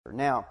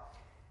Now,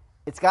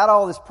 it's got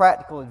all this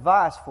practical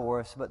advice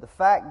for us, but the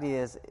fact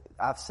is,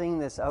 I've seen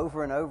this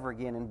over and over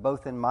again,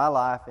 both in my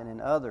life and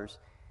in others.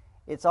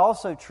 It's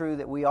also true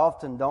that we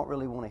often don't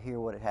really want to hear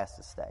what it has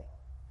to say.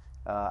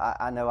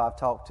 I know I've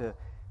talked to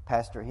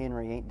Pastor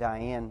Henry, Aunt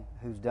Diane,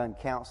 who's done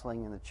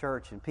counseling in the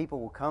church, and people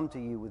will come to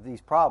you with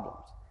these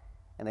problems,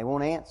 and they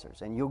want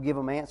answers, and you'll give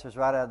them answers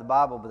right out of the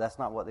Bible, but that's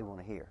not what they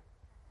want to hear.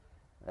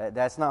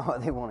 That's not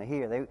what they want to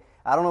hear.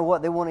 I don't know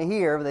what they want to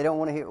hear, but they don't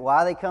want to hear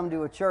why they come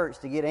to a church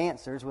to get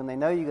answers when they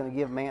know you're going to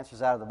give them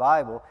answers out of the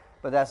Bible,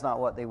 but that's not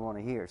what they want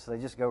to hear. So they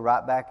just go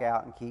right back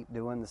out and keep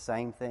doing the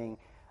same thing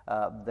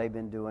they've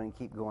been doing and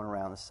keep going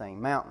around the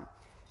same mountain.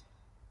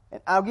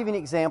 And I'll give you an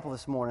example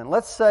this morning.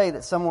 Let's say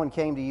that someone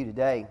came to you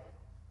today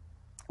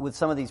with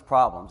some of these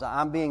problems.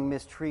 I'm being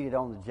mistreated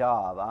on the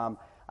job.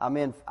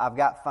 I've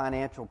got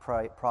financial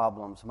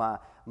problems.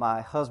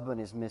 My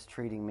husband is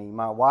mistreating me.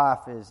 My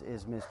wife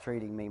is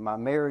mistreating me. My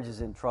marriage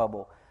is in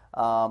trouble.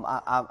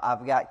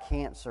 I've got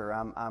cancer.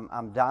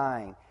 I'm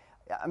dying.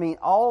 I mean,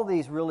 all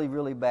these really,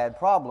 really bad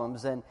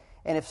problems. And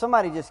if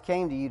somebody just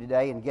came to you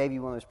today and gave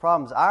you one of those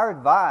problems, our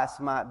advice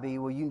might be,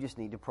 well, you just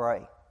need to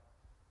pray.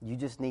 You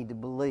just need to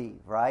believe,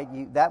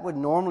 right? That would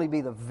normally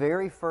be the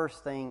very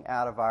first thing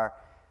out of our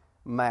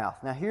mouth.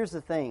 Now, here's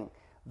the thing.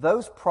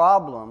 Those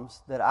problems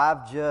that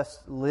I've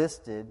just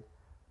listed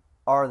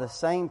are the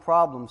same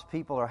problems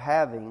people are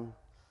having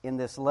in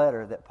this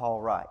letter that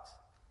Paul writes.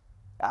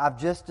 I've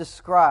just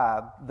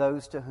described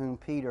those to whom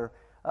Peter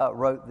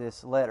wrote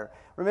this letter.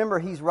 Remember,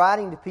 he's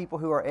writing to people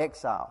who are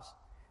exiles.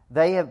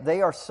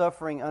 They are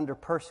suffering under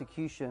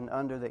persecution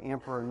under the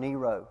Emperor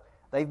Nero.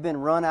 They've been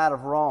run out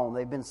of Rome.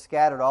 They've been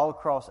scattered all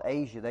across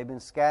Asia. They've been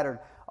scattered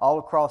all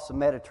across the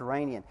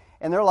Mediterranean.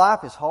 And their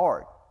life is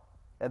hard.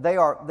 They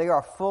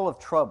are full of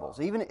troubles.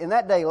 Even in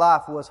that day,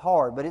 life was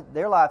hard, but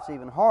their life's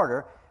even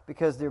harder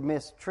because they're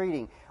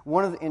mistreating.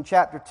 In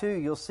chapter 2,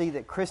 you'll see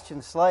that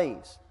Christian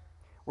slaves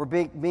were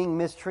being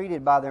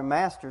mistreated by their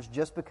masters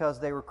just because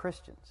they were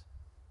Christians.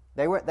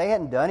 They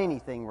hadn't done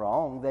anything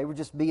wrong. They were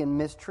just being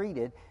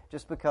mistreated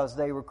just because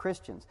they were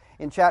Christians.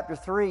 In chapter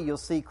 3, you'll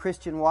see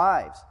Christian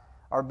wives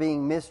are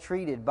being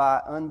mistreated by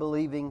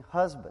unbelieving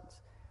husbands.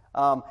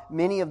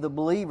 Many of the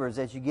believers,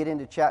 as you get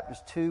into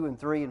chapters 2 and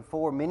 3 and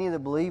 4, many of the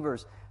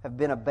believers have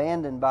been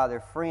abandoned by their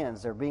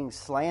friends. They're being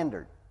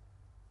slandered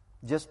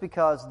just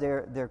because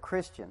they're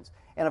Christians.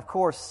 And of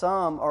course,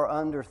 some are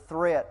under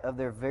threat of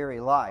their very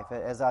life.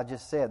 As I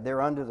just said,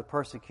 they're under the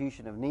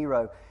persecution of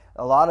Nero.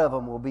 A lot of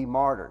them will be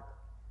martyred.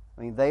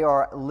 I mean, they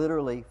are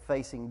literally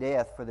facing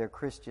death for their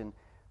Christian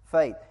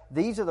faith.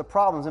 These are the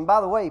problems. And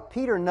by the way,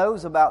 Peter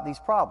knows about these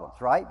problems,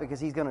 right? Because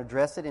he's going to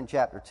address it in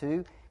chapter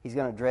 2. He's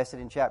going to address it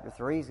in chapter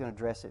 3. He's going to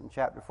address it in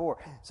chapter 4.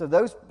 So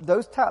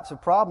those types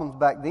of problems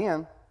back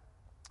then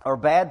are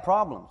bad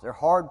problems. They're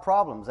hard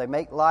problems. They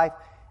make life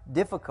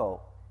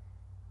difficult.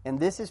 And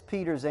this is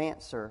Peter's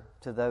answer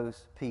to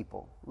those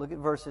people. Look at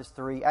verses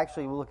 3.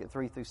 Actually, we'll look at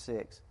 3 through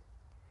 6.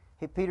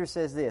 Peter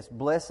says this,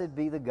 "Blessed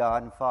be the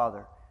God and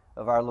Father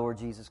of our Lord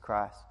Jesus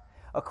Christ.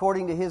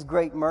 According to His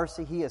great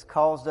mercy, He has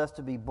caused us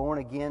to be born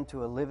again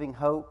to a living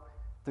hope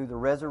through the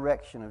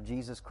resurrection of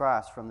Jesus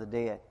Christ from the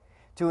dead,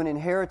 to an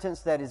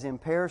inheritance that is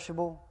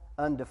imperishable,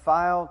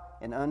 undefiled,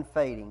 and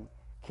unfading,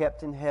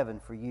 kept in heaven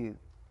for you,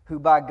 who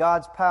by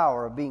God's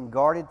power are being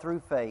guarded through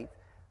faith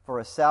for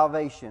a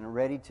salvation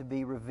ready to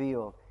be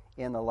revealed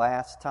in the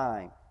last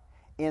time.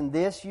 In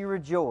this you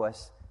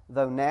rejoice,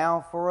 though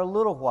now for a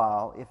little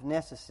while, if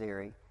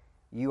necessary,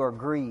 you are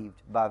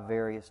grieved by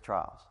various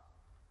trials."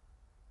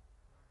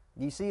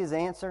 Do you see his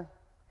answer?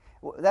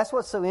 Well, that's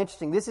what's so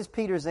interesting. This is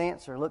Peter's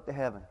answer. Look to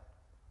heaven.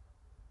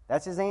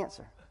 That's his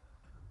answer.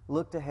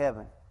 Look to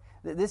heaven.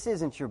 This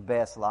isn't your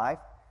best life.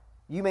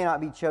 You may not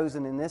be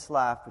chosen in this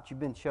life, but you've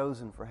been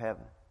chosen for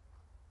heaven.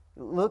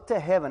 Look to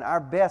heaven.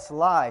 Our best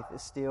life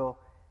is still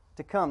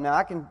to come. Now,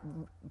 I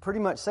can pretty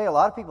much say a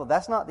lot of people,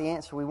 that's not the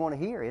answer we want to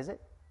hear, is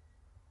it?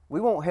 We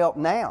want help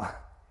now.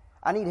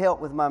 I need help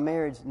with my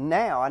marriage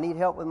now. I need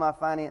help with my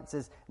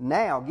finances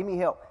now. Give me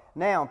help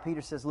now. And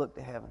Peter says, look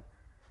to heaven.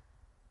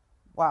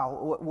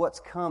 Wow, what's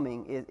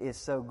coming is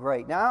so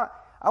great. Now,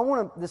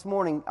 this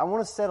morning, I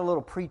want to set a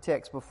little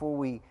pretext before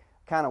we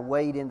kind of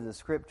wade into the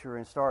Scripture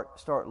and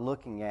start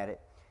looking at it.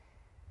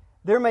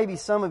 There may be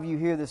some of you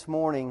here this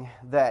morning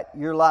that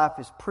your life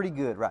is pretty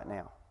good right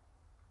now.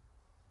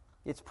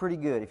 It's pretty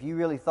good. If you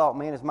really thought,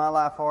 man, is my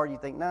life hard? You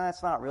think, nah,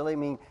 it's not really. I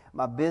mean,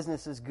 my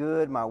business is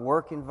good. My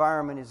work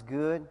environment is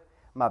good.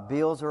 My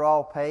bills are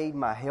all paid.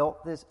 My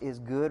health is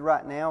good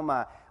right now.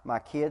 My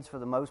kids, for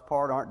the most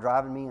part, aren't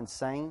driving me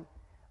insane.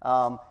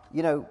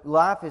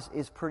 Life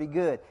is pretty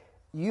good.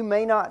 You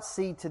may not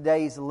see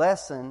today's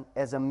lesson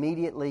as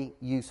immediately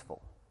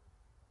useful,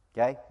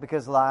 okay?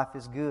 Because life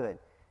is good.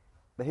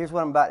 But here's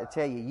what I'm about to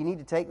tell you. You need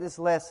to take this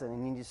lesson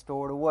and you need to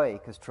store it away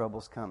because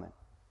trouble's coming.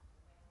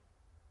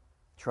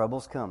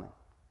 Trouble's coming.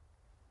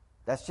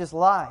 That's just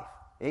life.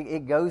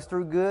 It goes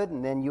through good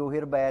and then you'll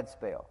hit a bad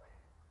spell.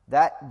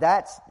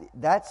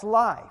 That's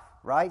life,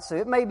 right? So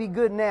it may be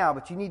good now,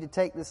 but you need to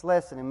take this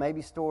lesson and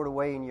maybe store it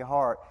away in your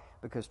heart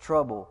because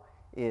trouble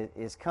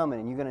is coming,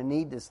 and you're going to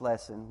need this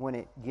lesson when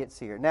it gets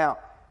here. Now,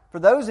 for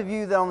those of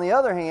you that, on the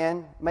other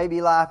hand,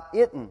 maybe life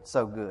isn't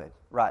so good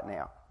right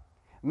now.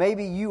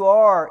 Maybe you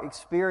are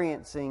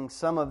experiencing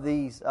some of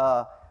these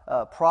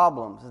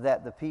problems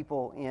that the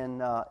people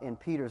in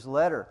Peter's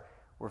letter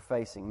were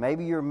facing.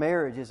 Maybe your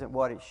marriage isn't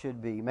what it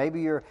should be.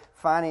 Maybe your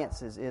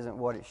finances isn't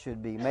what it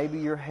should be. Maybe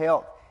your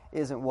health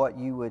isn't what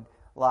you would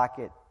like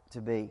it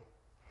to be.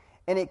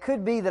 And it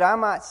could be that I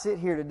might sit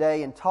here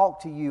today and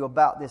talk to you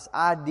about this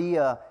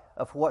idea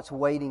of what's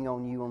waiting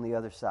on you on the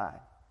other side.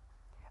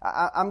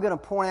 I'm going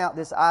to point out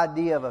this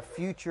idea of a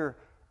future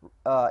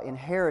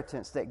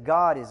inheritance that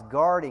God is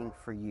guarding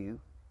for you.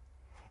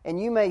 And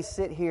you may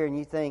sit here and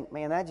you think,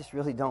 man, that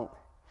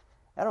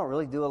don't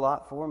really do a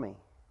lot for me.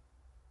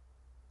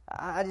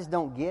 I just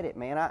don't get it,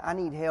 man. I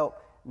need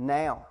help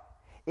now.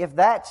 If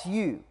that's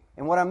you,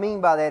 and what I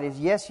mean by that is,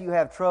 yes, you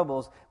have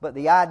troubles, but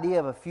the idea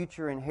of a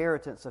future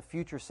inheritance, a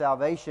future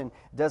salvation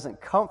doesn't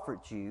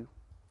comfort you,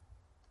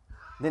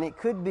 then it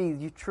could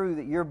be true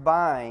that you're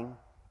buying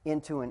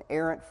into an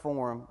errant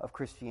form of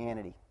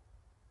Christianity.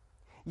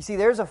 You see,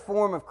 there's a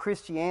form of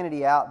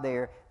Christianity out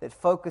there that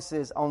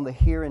focuses on the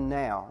here and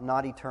now,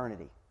 not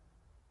eternity.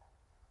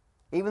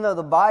 Even though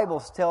the Bible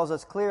tells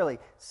us clearly,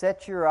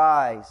 set your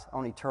eyes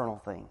on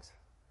eternal things.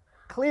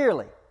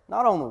 Clearly,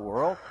 not on the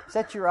world.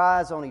 Set your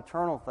eyes on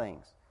eternal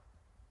things.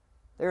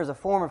 There is a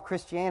form of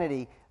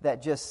Christianity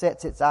that just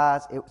sets its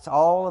eyes. It's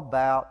all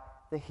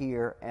about the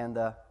here and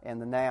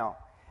the now.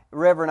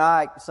 Reverend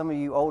Ike, some of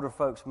you older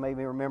folks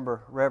maybe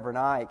remember Reverend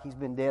Ike. He's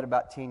been dead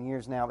about 10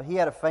 years now, but he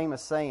had a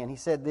famous saying. He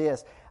said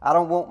this, I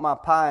don't want my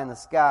pie in the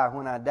sky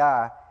when I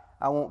die.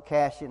 I want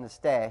cash in the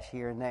stash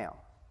here and now.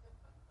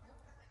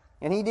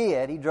 And he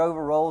did. He drove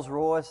a Rolls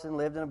Royce and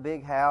lived in a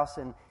big house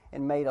and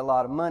made a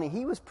lot of money.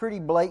 He was pretty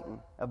blatant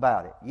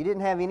about it. You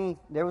didn't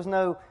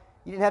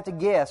have to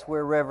guess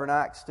where Reverend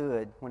Ike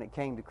stood when it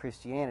came to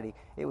Christianity.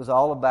 It was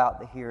all about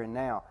the here and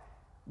now.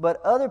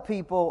 But other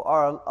people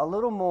are a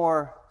little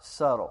more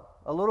subtle,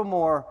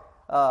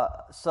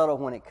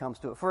 when it comes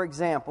to it. For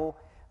example,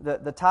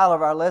 the title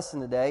of our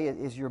lesson today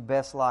is Your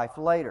Best Life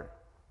Later.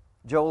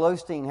 Joel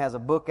Osteen has a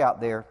book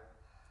out there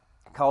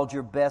called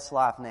Your Best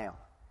Life Now.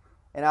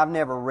 And I've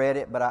never read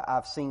it, but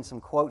I've seen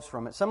some quotes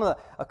from it.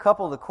 A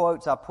couple of the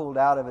quotes I pulled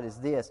out of it is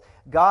this: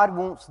 God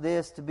wants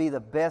this to be the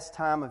best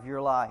time of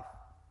your life.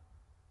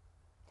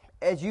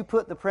 As you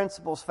put the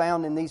principles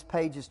found in these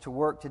pages to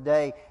work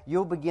today,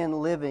 you'll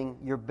begin living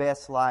your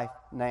best life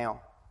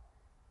now.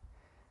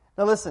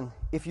 Now listen,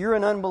 if you're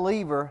an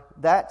unbeliever,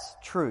 that's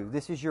true.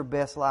 This is your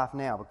best life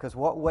now, because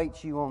what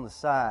waits you on the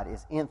side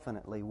is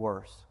infinitely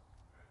worse.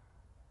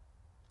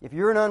 If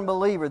you're an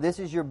unbeliever, this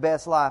is your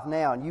best life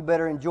now, and you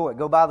better enjoy it.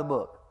 Go buy the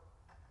book.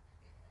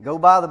 Go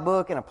buy the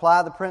book and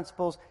apply the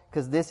principles,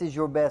 because this is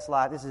your best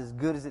life. This is as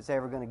good as it's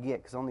ever going to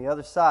get, because on the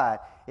other side,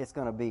 it's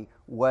going to be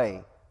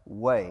way,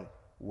 way,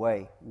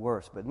 way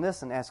worse. But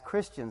listen, as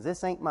Christians,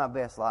 this ain't my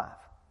best life.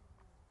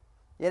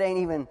 It ain't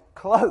even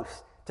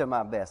close to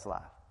my best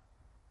life.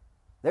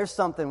 There's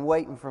something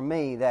waiting for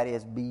me that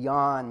is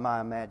beyond my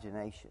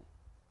imagination.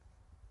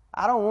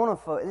 I don't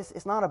want to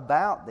it's not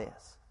about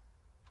this.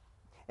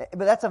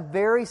 But that's a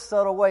very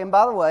subtle way. And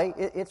by the way,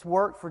 it's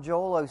worked for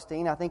Joel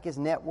Osteen. I think his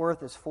net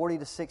worth is $40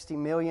 to $60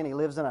 million. He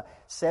lives in a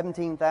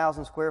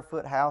 17,000 square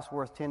foot house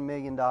worth $10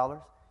 million.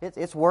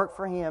 It's worked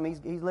for him.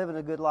 He's living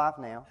a good life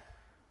now.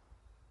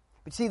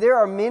 But see, there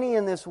are many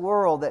in this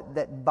world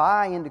that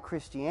buy into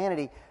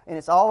Christianity, and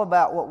it's all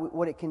about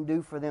what it can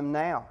do for them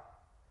now.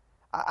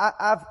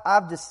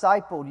 I've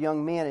discipled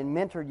young men and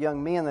mentored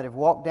young men that have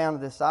walked down to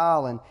this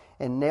aisle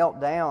and knelt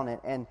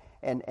down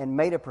and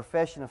made a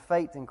profession of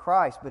faith in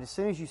Christ. But as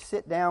soon as you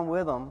sit down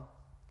with them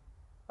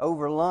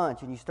over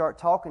lunch and you start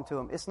talking to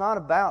them, it's not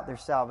about their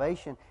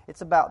salvation, it's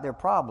about their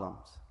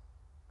problems.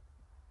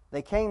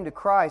 They came to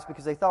Christ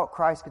because they thought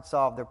Christ could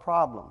solve their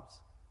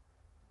problems.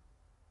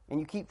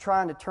 And you keep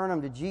trying to turn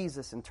them to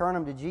Jesus and turn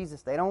them to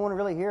Jesus. They don't want to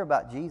really hear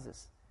about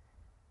Jesus.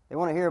 They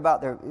want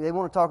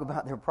to talk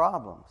about their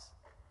problems.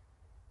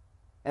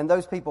 And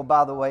those people,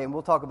 by the way, and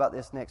we'll talk about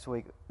this next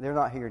week, they're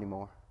not here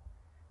anymore.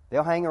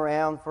 They'll hang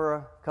around for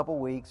a couple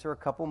weeks or a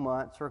couple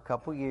months or a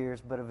couple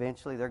years, but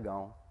eventually they're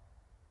gone.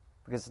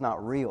 Because it's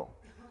not real.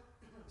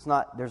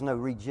 There's no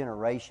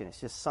regeneration. It's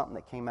just something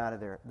that came out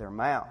of their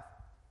mouth.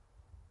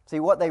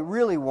 See, what they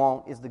really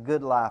want is the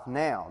good life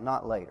now,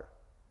 not later.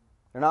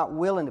 They're not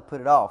willing to put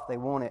it off. They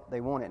want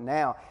it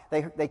now.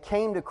 They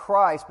came to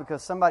Christ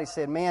because somebody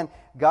said, man,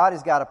 God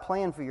has got a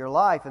plan for your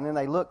life. And then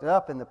they looked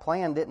up and the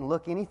plan didn't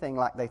look anything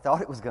like they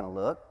thought it was going to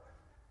look.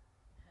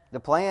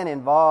 The plan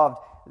involved,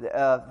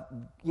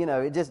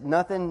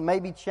 nothing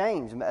maybe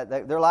changed.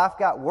 Their life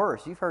got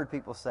worse. You've heard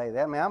people say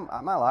that.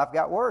 My life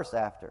got worse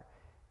after.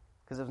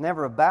 Because it was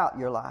never about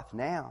your life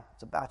now.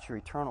 It's about your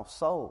eternal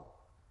soul.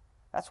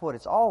 That's what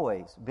it's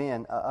always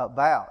been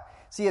about.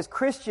 See, as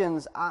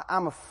Christians,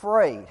 I'm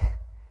afraid,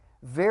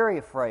 very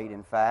afraid,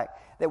 in fact,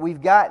 that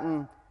we've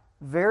gotten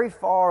very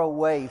far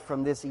away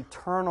from this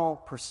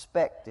eternal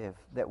perspective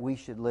that we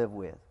should live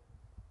with.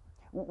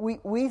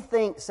 We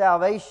think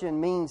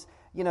salvation means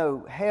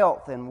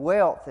health and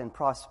wealth and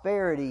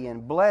prosperity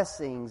and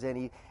blessings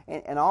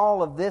and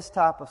all of this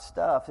type of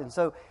stuff. And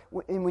so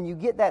when you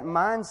get that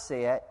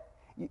mindset,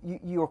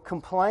 you'll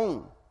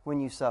complain when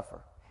you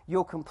suffer.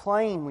 You'll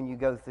complain when you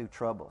go through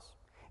troubles.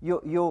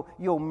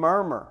 You'll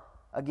murmur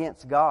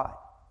against God.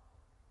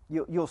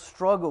 You'll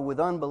struggle with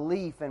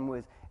unbelief and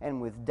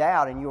with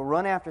doubt, and you'll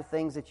run after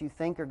things that you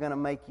think are going to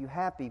make you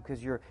happy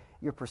because your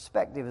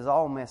perspective is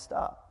all messed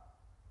up.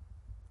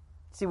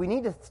 See, we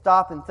need to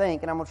stop and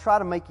think, and I'm going to try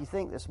to make you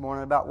think this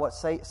morning about what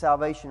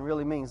salvation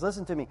really means.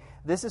 Listen to me.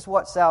 This is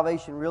what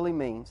salvation really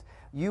means.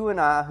 You and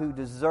I, who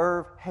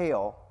deserve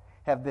hell,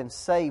 have been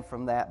saved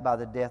from that by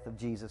the death of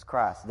Jesus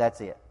Christ. That's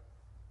it.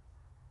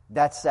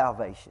 That's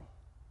salvation.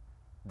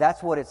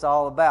 That's what it's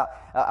all about.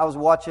 I was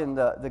watching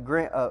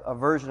a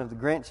version of The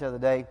Grinch the other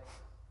day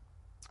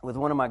with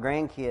one of my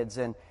grandkids,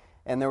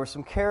 and there were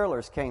some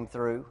carolers came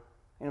through.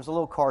 And it was a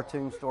little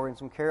cartoon story, and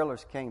some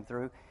carolers came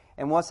through.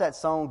 And what's that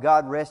song?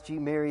 God rest ye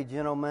merry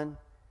gentlemen,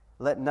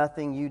 let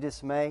nothing you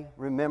dismay.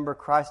 Remember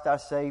Christ our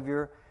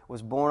Savior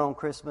was born on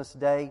Christmas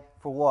Day.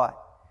 For what?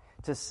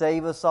 To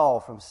save us all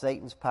from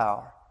Satan's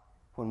power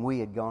when we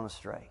had gone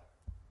astray.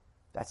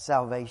 That's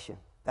salvation.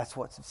 That's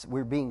what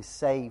we're being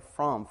saved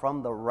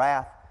from the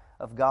wrath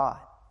of God.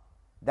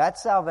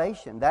 That's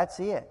salvation. That's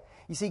it.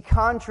 You see,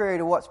 contrary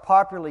to what's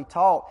popularly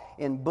taught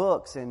in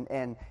books and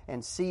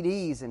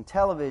CDs and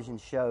television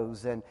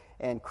shows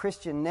and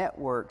Christian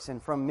networks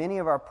and from many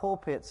of our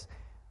pulpits,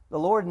 the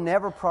Lord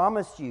never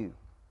promised you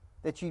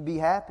that you'd be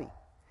happy.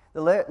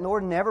 The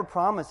Lord never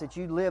promised that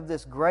you'd live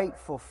this great,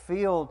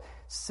 fulfilled,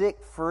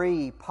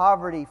 sick-free,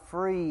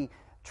 poverty-free,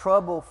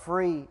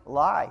 trouble-free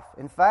life.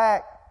 In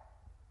fact,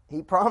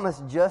 He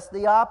promised just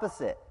the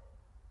opposite.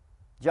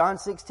 John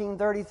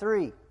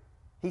 16:33.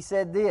 He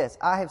said this,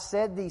 I have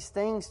said these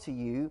things to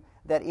you,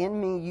 that in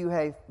me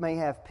you may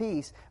have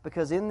peace,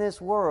 because in this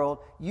world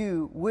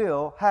you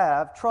will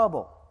have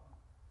trouble.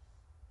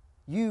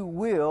 You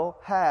will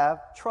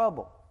have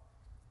trouble.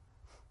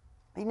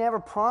 He never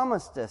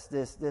promised us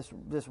this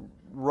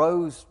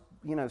rose,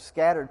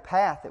 scattered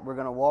path that we're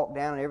going to walk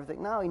down and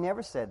everything. No, He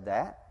never said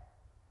that.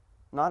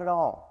 Not at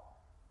all.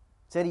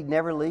 He said He'd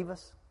never leave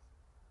us.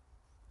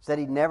 Said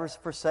He'd never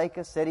forsake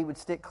us. Said He would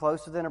stick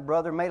closer than a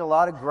brother. Made a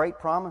lot of great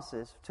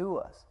promises to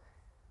us.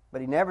 But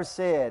He never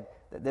said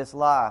that this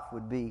life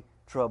would be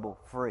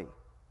trouble-free.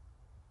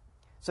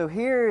 So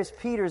here is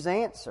Peter's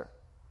answer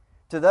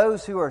to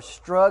those who are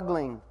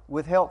struggling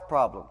with health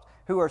problems,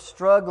 who are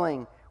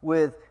struggling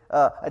with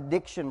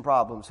addiction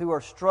problems, who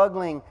are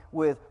struggling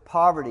with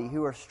poverty,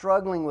 who are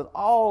struggling with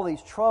all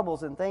these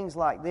troubles and things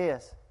like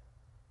this.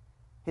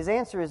 His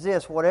answer is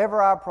this: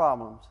 whatever our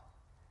problems,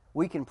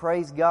 we can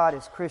praise God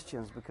as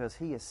Christians because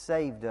He has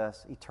saved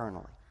us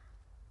eternally.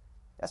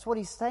 That's what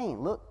He's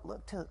saying.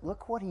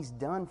 Look what He's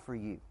done for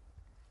you.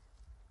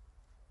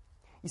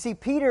 You see,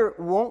 Peter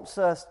wants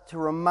us to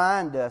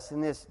remind us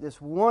in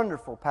this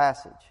wonderful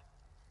passage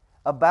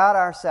about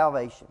our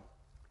salvation,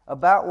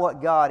 about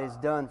what God has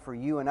done for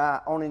you and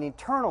I on an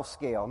eternal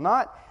scale,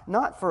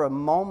 not for a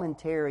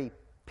momentary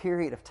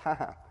period of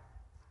time,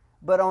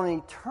 but on an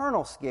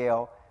eternal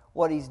scale,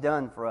 what He's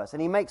done for us.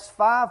 And he makes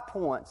 5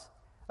 points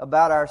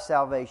about our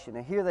salvation.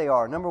 And here they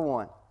are. Number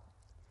 1,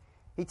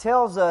 he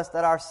tells us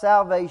that our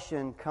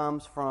salvation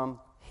comes from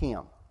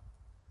Him.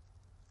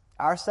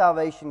 Our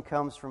salvation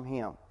comes from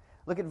Him.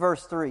 Look at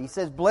verse 3. He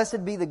says,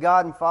 Blessed be the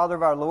God and Father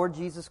of our Lord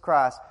Jesus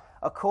Christ,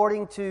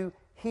 according to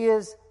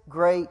His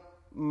great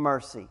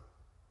mercy.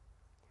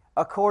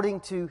 According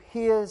to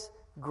His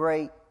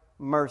great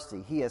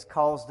mercy, He has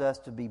caused us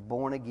to be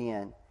born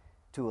again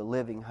to a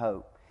living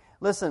hope.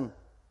 Listen,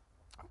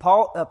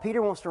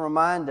 Peter wants to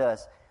remind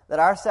us that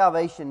our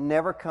salvation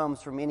never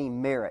comes from any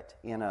merit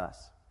in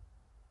us.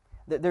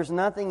 That there's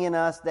nothing in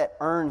us that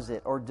earns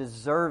it or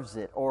deserves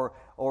it or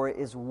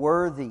is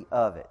worthy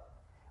of it.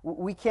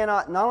 We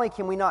cannot, not only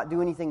can we not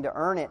do anything to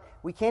earn it,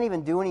 we can't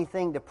even do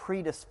anything to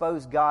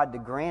predispose God to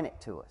grant it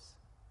to us.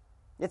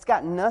 It's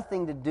got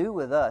nothing to do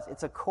with us.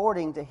 It's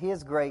according to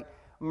His great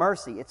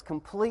mercy. It's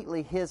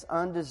completely His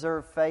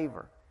undeserved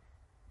favor.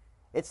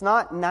 It's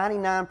not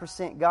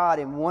 99% God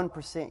and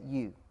 1%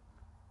 you.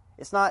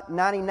 It's not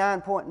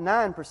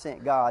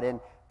 99.9% God and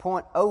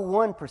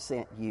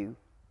 0.01% you.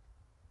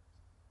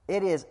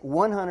 It is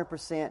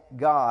 100%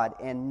 God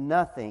and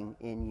nothing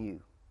in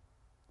you.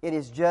 It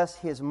is just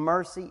His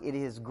mercy, it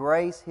is His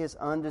grace, His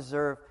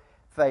undeserved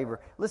favor.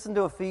 Listen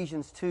to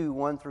Ephesians 2,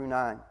 1 through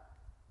 9.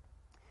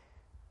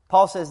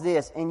 Paul says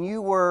this, and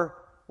you were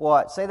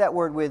what? Say that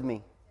word with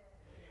me.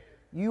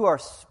 You are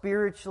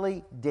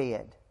spiritually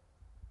dead.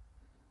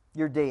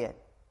 You're dead.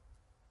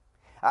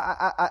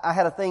 I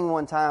had a thing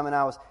one time, and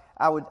I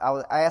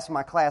asked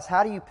my class,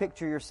 how do you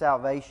picture your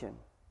salvation?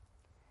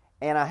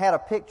 And I had a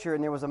picture,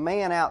 and there was a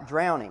man out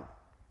drowning.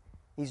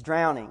 He's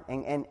drowning.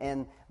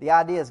 And the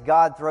idea is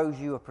God throws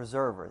you a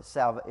preserver.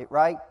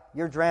 Right?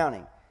 You're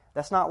drowning.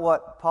 That's not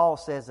what Paul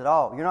says at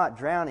all. You're not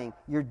drowning.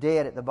 You're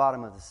dead at the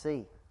bottom of the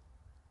sea.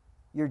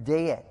 You're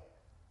dead.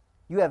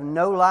 You have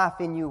no life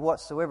in you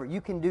whatsoever.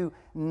 You can do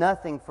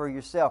nothing for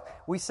yourself.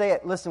 We say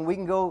it, listen, we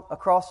can go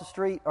across the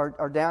street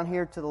or down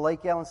here to the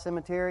Lake Ellen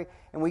Cemetery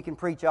and we can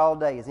preach all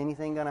day. Is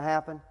anything going to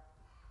happen?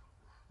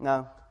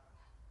 No,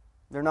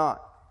 they're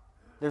not.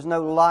 There's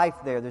no life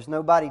there. There's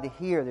nobody to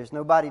hear. There's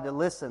nobody to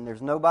listen.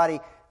 There's nobody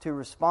to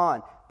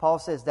respond. Paul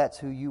says that's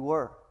who you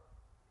were.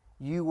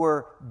 You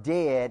were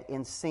dead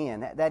in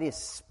sin. That is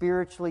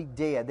spiritually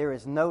dead. There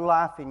is no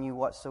life in you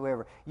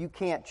whatsoever. You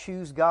can't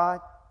choose God.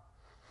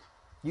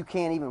 You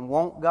can't even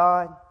want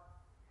God.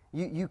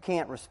 You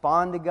can't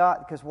respond to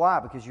God. Because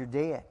why? Because you're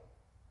dead.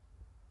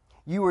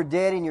 You were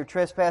dead in your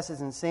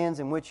trespasses and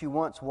sins in which you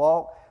once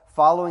walked,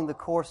 following the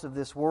course of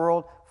this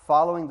world,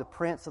 following the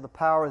prince of the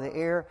power of the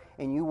air,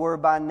 and you were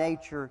by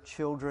nature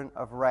children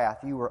of wrath.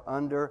 You were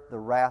under the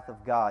wrath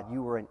of God.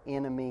 You were an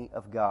enemy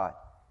of God.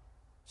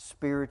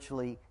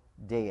 Spiritually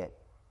dead.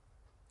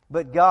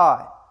 But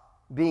God,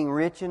 being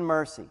rich in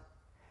mercy,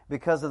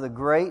 because of the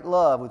great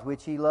love with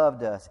which He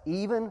loved us,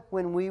 even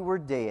when we were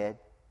dead,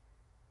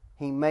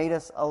 He made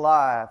us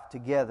alive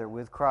together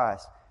with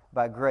Christ.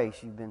 By grace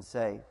you've been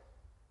saved.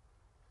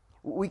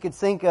 We could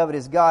think of it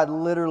as God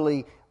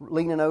literally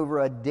leaning over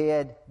a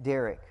dead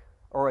Derricke,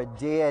 or a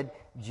dead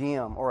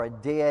Jim, or a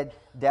dead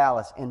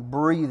Dallas, and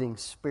breathing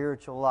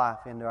spiritual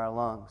life into our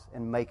lungs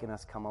and making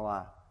us come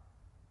alive.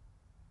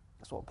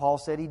 That's what Paul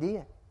said He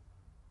did.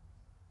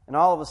 And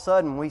all of a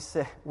sudden we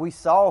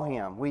saw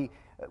Him.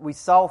 We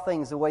saw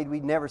things the way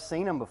we'd never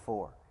seen them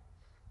before.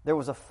 There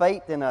was a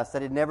faith in us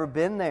that had never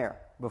been there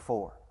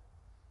before.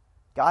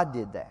 God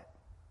did that.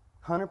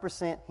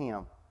 100%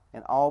 Him.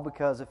 And all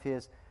because of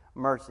His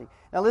mercy.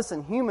 Now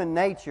listen, human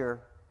nature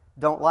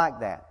don't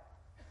like that.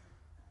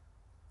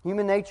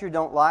 Human nature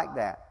don't like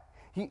that.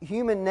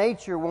 Human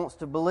nature wants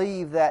to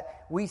believe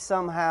that we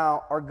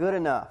somehow are good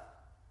enough.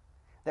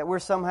 That we're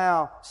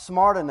somehow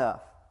smart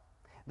enough.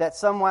 That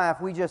somehow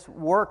if we just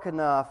work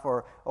enough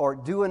or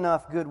do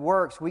enough good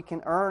works, we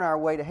can earn our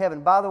way to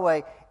heaven. By the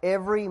way,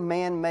 every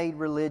man-made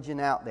religion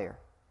out there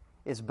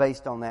is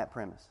based on that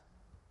premise.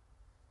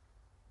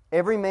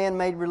 Every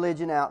man-made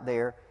religion out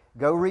there,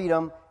 go read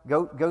them,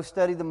 go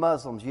study the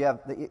Muslims. You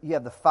have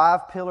the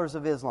 5 pillars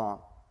of Islam.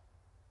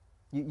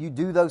 You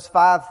do those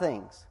 5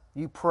 things.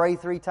 You pray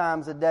 3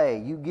 times a day.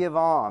 You give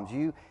alms.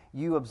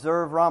 You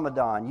observe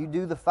Ramadan. You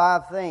do the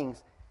 5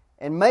 things,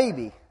 and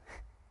maybe,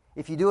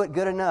 if you do it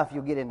good enough,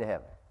 you'll get into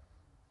heaven.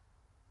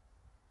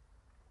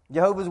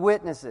 Jehovah's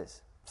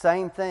Witnesses,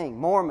 same thing.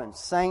 Mormons,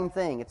 same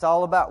thing. It's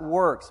all about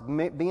works,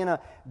 doing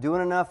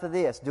enough of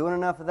this, doing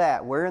enough of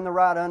that, wearing the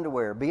right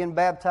underwear, being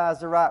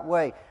baptized the right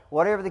way,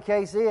 whatever the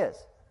case is.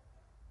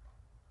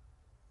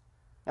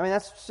 I mean,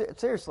 that's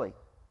seriously.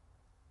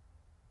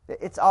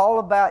 It's all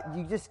about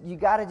you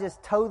got to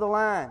just toe the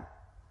line.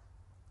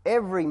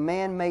 Every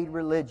man-made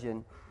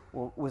religion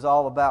was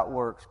all about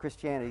works.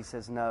 Christianity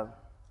says no.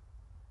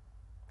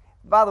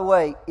 By the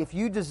way, if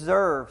you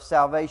deserve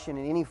salvation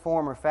in any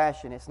form or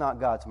fashion, it's not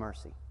God's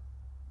mercy.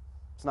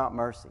 It's not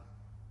mercy.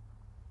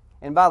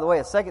 And by the way,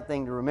 a second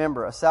thing to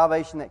remember, a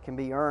salvation that can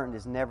be earned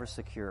is never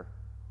secure.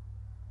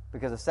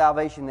 Because a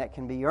salvation that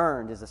can be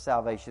earned is a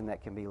salvation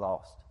that can be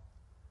lost.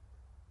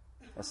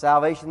 A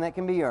salvation that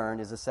can be earned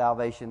is a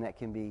salvation that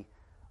can be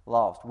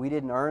lost. We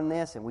didn't earn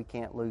this and we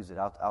can't lose it.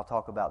 I'll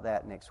talk about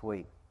that next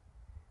week.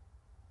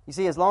 You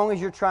see, as long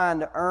as you're trying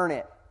to earn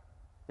it,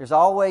 there's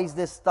always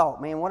this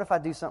thought, man, what if I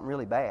do something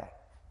really bad?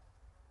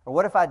 Or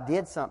what if I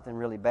did something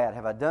really bad?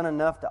 Have I done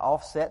enough to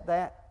offset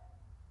that?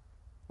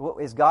 Well,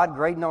 is God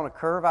grading on a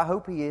curve? I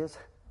hope He is.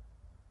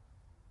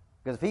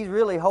 Because if He's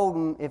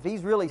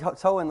really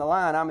towing the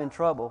line, I'm in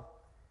trouble.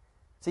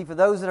 See, for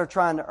those that are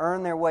trying to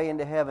earn their way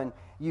into heaven,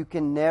 you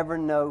can never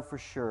know for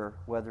sure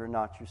whether or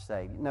not you're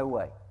saved. No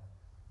way.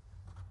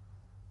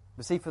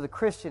 But see, for the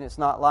Christian, it's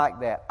not like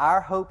that. Our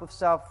hope of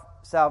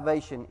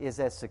salvation is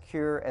as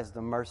secure as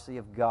the mercy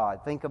of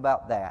God. Think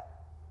about that.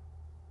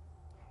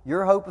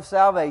 Your hope of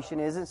salvation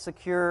isn't as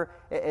secure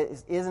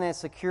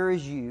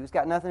as you. It's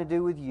got nothing to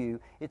do with you.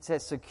 It's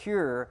as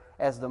secure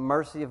as the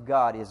mercy of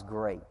God is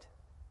great.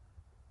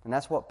 And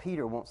that's what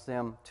Peter wants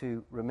them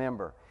to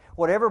remember.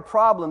 Whatever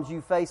problems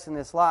you face in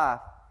this life,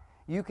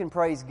 you can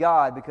praise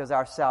God because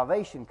our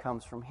salvation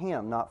comes from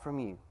Him, not from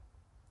you.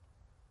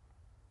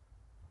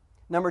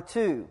 Number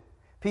 2,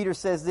 Peter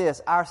says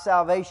this, our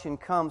salvation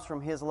comes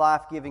from His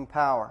life-giving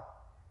power.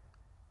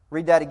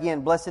 Read that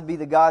again. Blessed be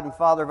the God and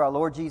Father of our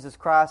Lord Jesus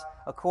Christ.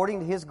 According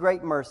to His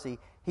great mercy,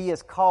 He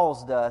has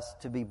caused us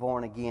to be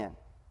born again.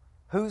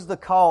 Who's the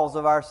cause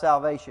of our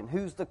salvation?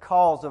 Who's the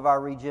cause of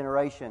our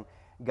regeneration?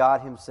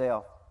 God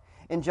Himself.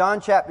 In John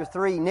chapter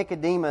 3,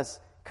 Nicodemus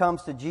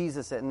comes to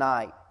Jesus at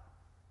night.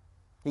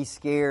 He's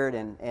scared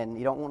and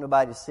he don't want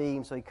nobody to see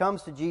him. So he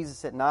comes to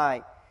Jesus at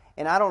night,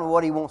 and I don't know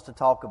what he wants to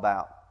talk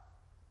about.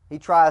 He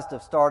tries to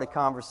start a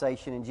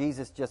conversation, and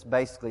Jesus just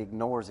basically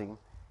ignores him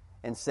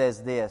and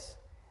says this.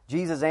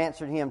 Jesus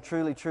answered him,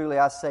 truly, truly,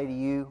 I say to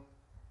you,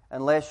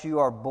 unless you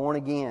are born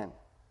again,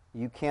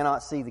 you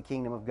cannot see the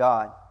kingdom of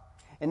God.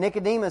 And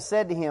Nicodemus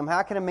said to him,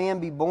 how can a man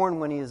be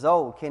born when he is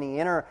old? Can he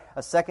enter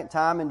a second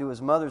time into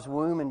his mother's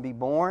womb and be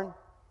born?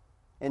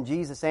 And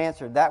Jesus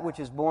answered, that which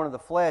is born of the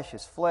flesh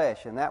is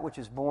flesh, and that which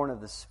is born of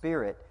the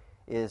Spirit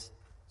is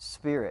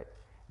spirit.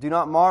 Do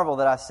not marvel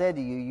that I said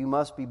to you, you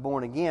must be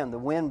born again. The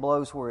wind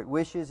blows where it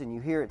wishes, and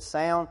you hear its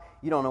sound.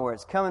 You don't know where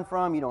it's coming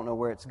from. You don't know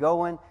where it's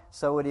going.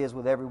 So it is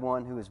with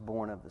everyone who is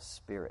born of the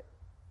Spirit.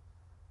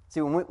 See,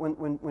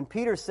 when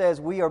Peter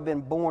says we are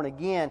been born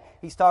again,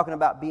 he's talking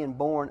about being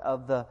born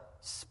of the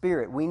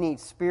Spirit. We need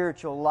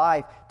spiritual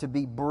life to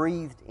be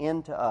breathed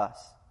into us.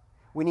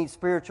 We need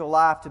spiritual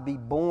life to be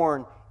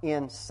born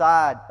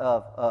inside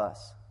of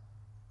us.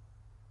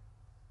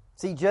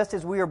 See, just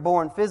as we are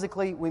born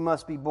physically, we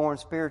must be born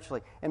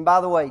spiritually. And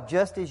by the way,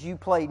 just as you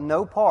played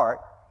no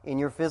part in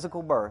your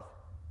physical birth,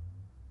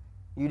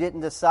 you didn't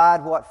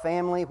decide what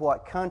family,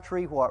 what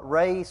country, what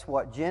race,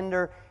 what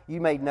gender, you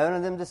made none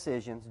of them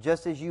decisions.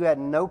 Just as you had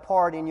no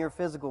part in your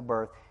physical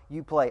birth,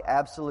 you play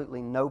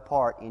absolutely no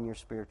part in your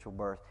spiritual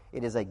birth.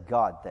 It is a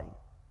God thing.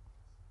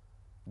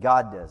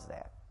 God does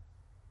that.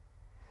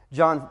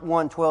 John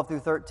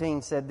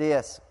 1:12-13 said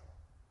this,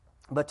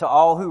 but to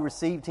all who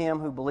received Him,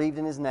 who believed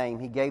in His name,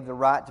 He gave the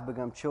right to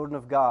become children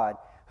of God,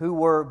 who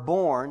were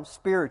born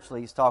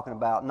spiritually, He's talking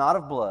about, not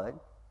of blood,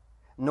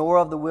 nor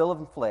of the will of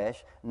the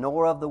flesh,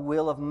 nor of the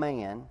will of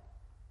man,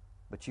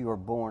 but you are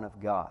born of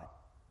God.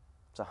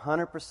 It's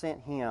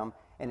 100% Him,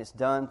 and it's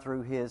done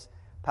through His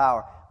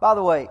power. By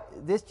the way,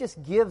 this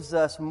just gives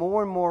us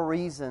more and more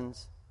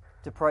reasons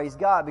to praise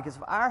God, because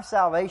if our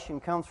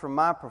salvation comes from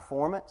my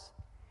performance,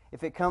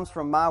 if it comes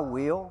from my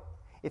will,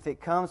 if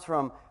it comes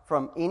from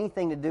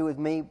anything to do with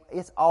me,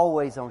 it's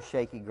always on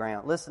shaky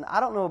ground. Listen, I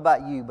don't know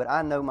about you, but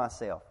I know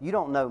myself. You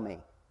don't know me,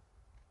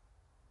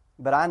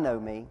 but I know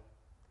me.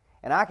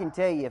 And I can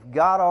tell you, if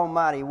God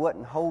Almighty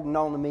wasn't holding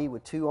on to me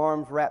with two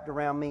arms wrapped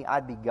around me,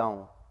 I'd be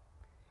gone.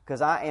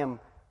 Because I am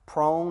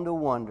prone to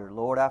wonder.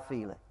 Lord, I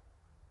feel it.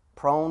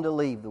 Prone to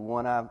leave the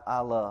one I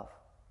love.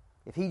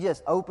 If He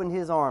just opened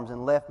His arms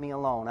and left me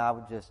alone,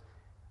 I'd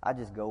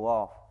just go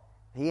off.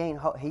 He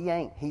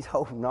ain't. He's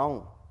holding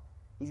on.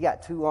 He's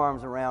got two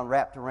arms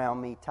wrapped around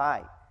me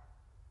tight.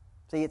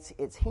 See,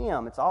 it's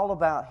Him. It's all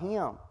about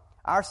Him.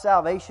 Our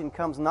salvation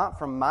comes not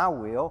from my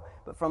will,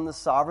 but from the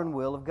sovereign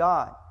will of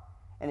God.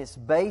 And it's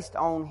based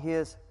on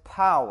His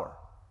power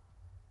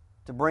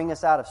to bring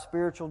us out of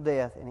spiritual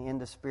death and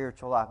into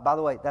spiritual life. By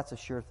the way, that's a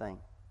sure thing.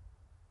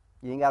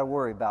 You ain't got to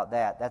worry about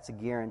that. That's a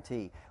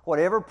guarantee.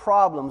 Whatever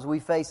problems we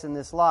face in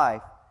this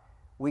life,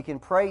 we can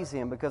praise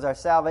Him because our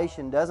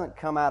salvation doesn't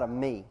come out of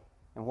me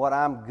and what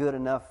I'm good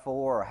enough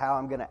for or how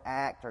I'm going to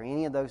act or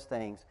any of those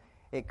things.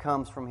 It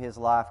comes from His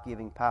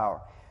life-giving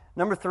power.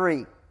 Number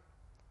 3,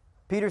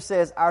 Peter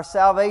says our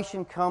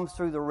salvation comes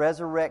through the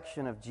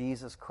resurrection of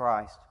Jesus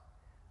Christ.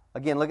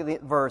 Again, look at the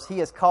verse. He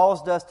has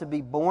caused us to be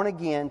born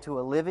again to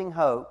a living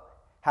hope.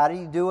 How did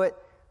He do it?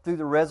 Through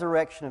the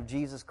resurrection of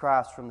Jesus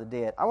Christ from the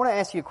dead. I want to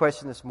ask you a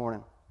question this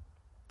morning.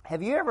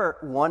 Have you ever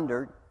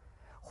wondered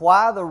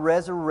why the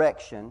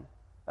resurrection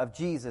of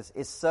Jesus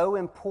is so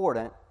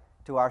important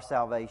to our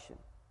salvation?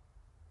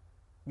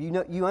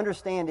 You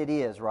understand it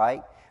is,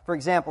 right? For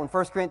example, in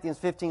 1 Corinthians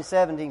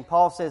 15:17,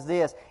 Paul says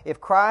this,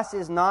 if Christ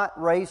is not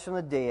raised from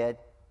the dead,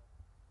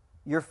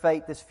 your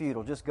faith is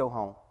futile. Just go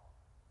home.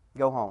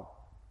 Go home.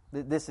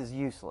 This is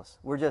useless.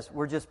 We're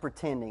just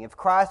pretending. If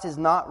Christ is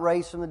not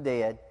raised from the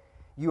dead,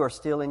 you are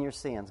still in your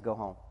sins. Go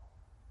home.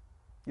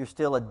 You're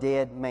still a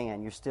dead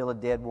man. You're still a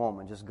dead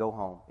woman. Just go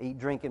home. Eat,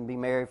 drink, and be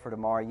merry, for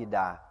tomorrow you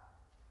die.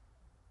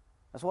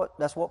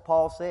 That's what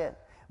Paul said.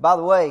 By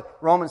the way,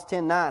 Romans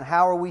 10:9,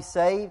 how are we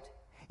saved?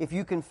 If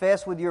you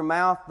confess with your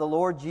mouth the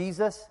Lord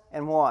Jesus,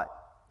 and what?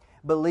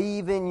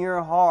 Believe in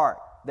your heart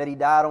that He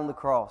died on the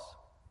cross.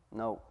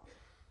 No.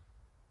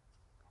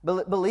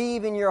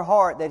 Believe in your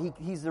heart that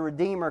He's the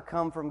Redeemer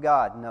come from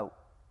God. No.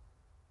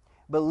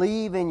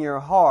 Believe in your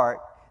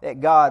heart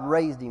that God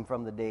raised Him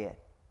from the dead.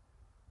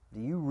 Do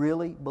you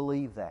really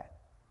believe that?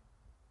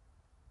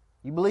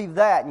 You believe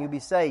that and you'll be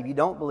saved. You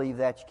don't believe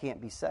that, you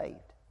can't be saved.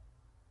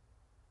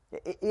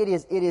 It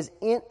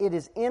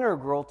is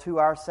integral to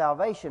our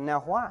salvation.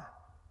 Now, why?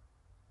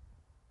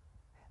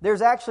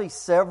 There's actually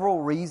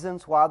several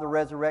reasons why the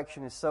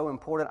resurrection is so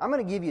important. I'm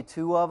going to give you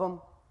two of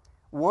them.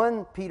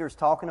 One Peter's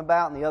talking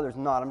about and the other's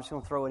not. I'm just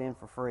going to throw it in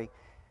for free.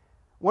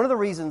 One of the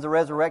reasons the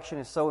resurrection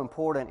is so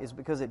important is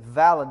because it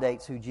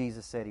validates who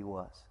Jesus said He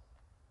was.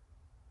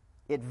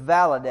 It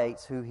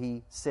validates who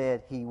He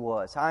said He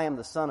was. I am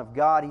the Son of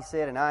God, He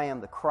said, and I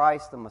am the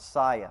Christ, the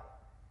Messiah.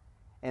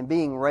 And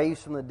being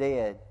raised from the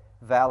dead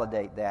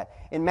validate that.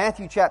 In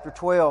Matthew chapter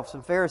 12,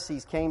 some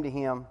Pharisees came to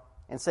Him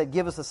and said,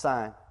 give us a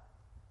sign.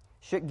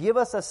 Give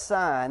us a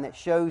sign that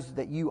shows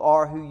that you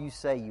are who you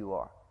say you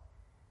are.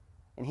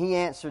 And He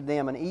answered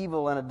them, an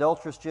evil and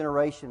adulterous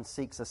generation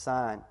seeks a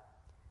sign,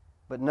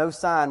 but no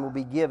sign will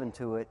be given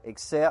to it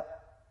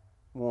except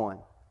one,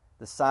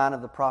 the sign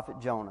of the prophet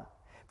Jonah.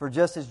 For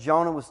just as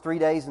Jonah was 3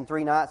 days and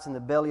 3 nights in the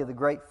belly of the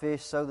great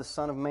fish, so the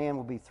Son of Man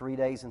will be 3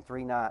 days and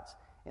 3 nights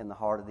in the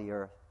heart of the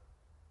earth.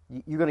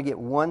 You're going to get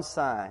one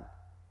sign,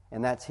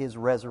 and that's His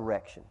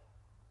resurrection.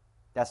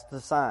 That's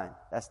the sign.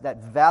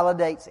 That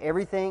validates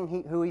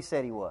everything who He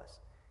said He was.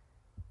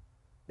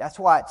 That's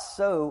why it's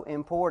so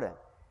important.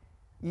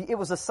 It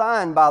was a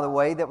sign, by the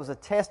way, that was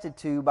attested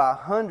to by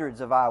hundreds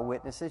of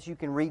eyewitnesses. You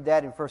can read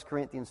that in 1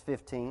 Corinthians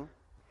 15.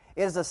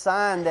 It is a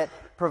sign that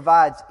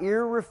provides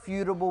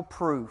irrefutable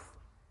proof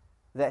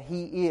that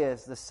He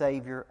is the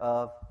Savior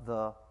of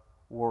the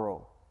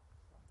world.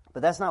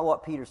 But that's not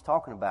what Peter's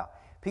talking about.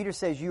 Peter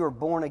says you are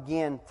born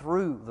again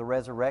through the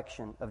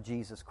resurrection of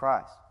Jesus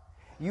Christ.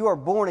 You are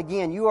born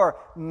again. You are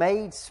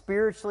made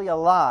spiritually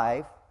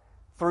alive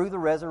through the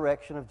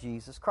resurrection of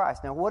Jesus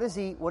Christ. Now, what does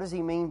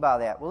he mean by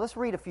that? Well, let's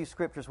read a few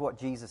scriptures what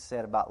Jesus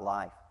said about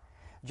life.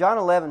 John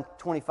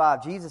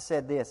 11:25, Jesus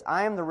said this,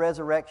 I am the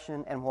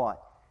resurrection and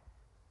what?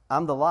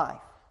 I'm the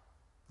life.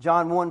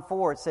 John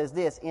 1:4, it says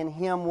this, in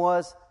Him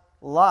was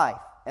life,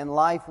 and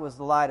life was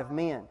the light of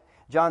men.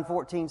 John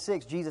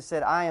 14:6, Jesus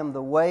said, I am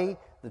the way,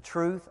 the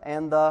truth,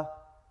 and the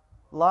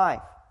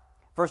life.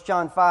 1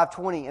 John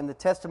 5:20, and the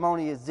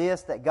testimony is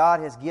this, that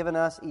God has given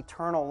us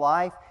eternal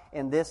life,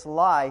 and this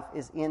life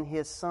is in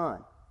His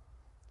Son.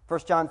 1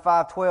 John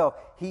 5:12,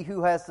 he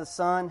who has the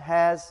Son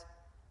has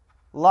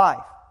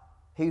life.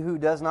 He who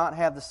does not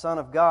have the Son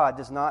of God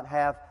does not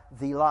have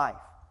the life.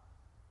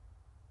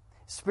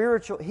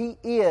 He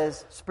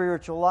is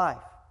spiritual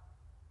life.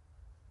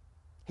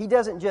 He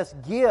doesn't just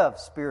give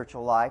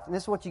spiritual life, and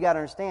this is what you got to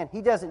understand.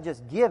 He doesn't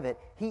just give it,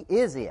 He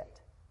is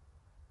it.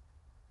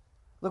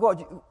 Look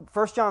what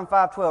 1 John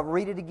 5:12,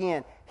 read it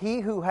again. He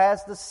who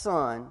has the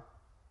Son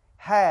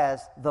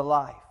has the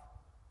life.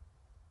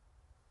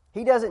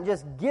 He doesn't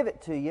just give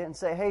it to you and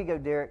say, here you go,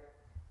 Derricke,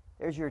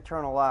 there's your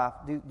eternal life,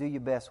 do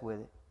your best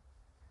with it.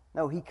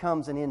 No, He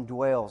comes and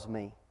indwells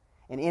me.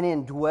 And in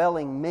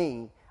indwelling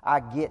me, I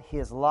get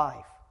His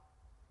life.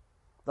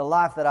 The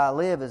life that I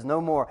live is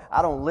no more,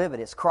 I don't live it,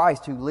 it's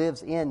Christ who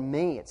lives in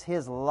me. It's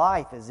His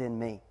life is in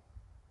me.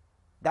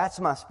 That's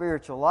my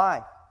spiritual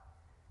life.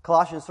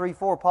 Colossians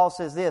 3:4, Paul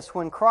says this,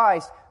 when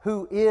Christ,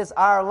 who is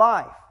our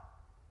life,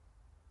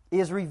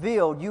 is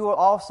revealed, you will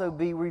also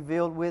be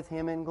revealed with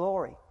Him in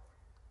glory.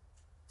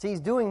 See, He's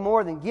doing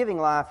more than giving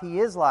life, He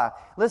is life.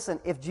 Listen,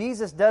 if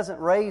Jesus doesn't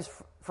raise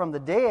from the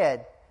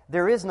dead,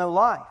 there is no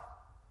life.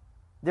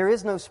 There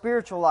is no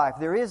spiritual life.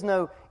 There is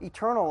no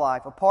eternal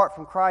life apart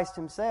from Christ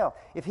Himself.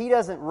 If He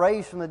doesn't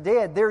raise from the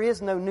dead, there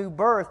is no new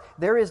birth.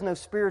 There is no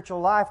spiritual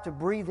life to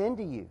breathe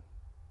into you.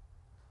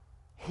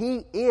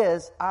 He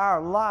is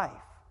our life.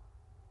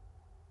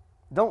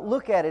 Don't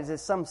look at it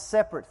as some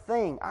separate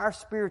thing. Our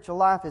spiritual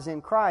life is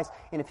in Christ,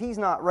 and if He's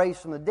not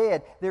raised from the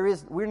dead,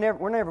 we're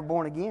never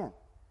born again.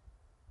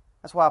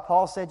 That's why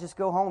Paul said, just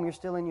go home, you're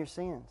still in your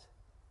sins.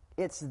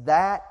 It's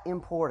that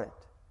important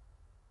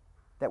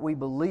that we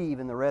believe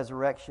in the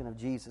resurrection of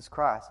Jesus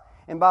Christ.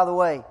 And by the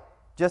way,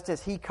 just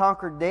as He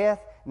conquered death,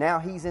 now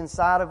He's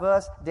inside of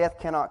us, death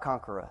cannot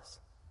conquer us.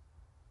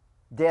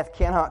 Death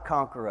cannot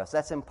conquer us.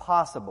 That's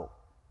impossible.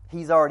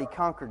 He's already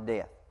conquered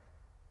death.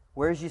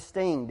 Where's your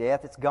sting,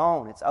 death? It's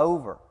gone. It's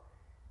over.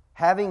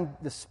 Having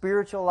the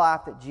spiritual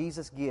life that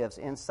Jesus gives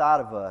inside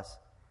of us,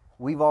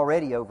 we've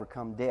already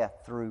overcome death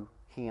through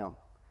Him.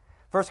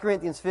 1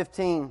 Corinthians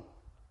 15,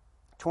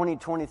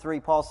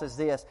 20-23, Paul says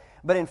this,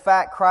 but in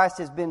fact Christ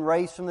has been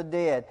raised from the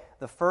dead,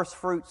 the first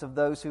fruits of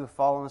those who have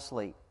fallen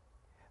asleep.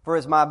 For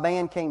as by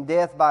man came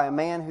death by a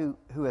man,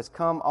 who has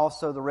come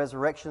also the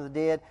resurrection of the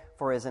dead.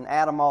 For as in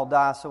Adam all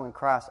die, so in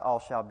Christ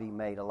all shall be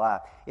made alive.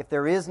 If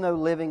there is no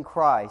living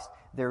Christ,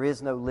 there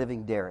is no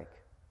living Derricke,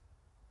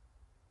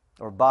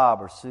 or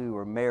Bob, or Sue,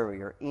 or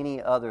Mary, or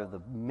any other of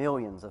the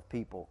millions of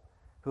people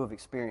who have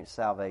experienced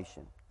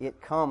salvation.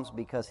 It comes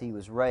because He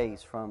was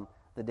raised from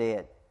the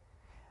dead.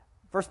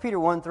 1 Peter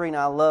 1:3, and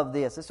I love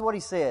this. This is what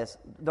he says.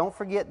 Don't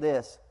forget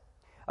this.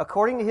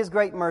 According to His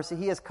great mercy,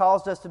 He has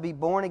caused us to be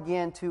born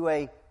again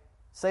to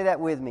say that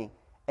with me,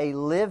 a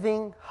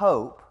living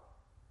hope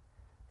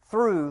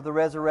through the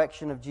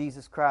resurrection of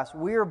Jesus Christ.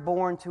 We are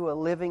born to a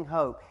living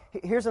hope.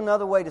 Here's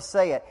another way to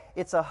say it.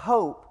 It's a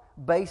hope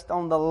based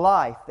on the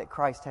life that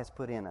Christ has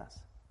put in us.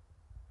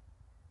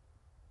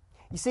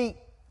 You see,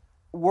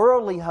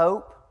 worldly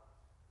hope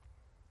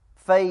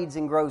fades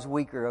and grows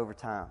weaker over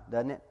time,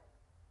 doesn't it?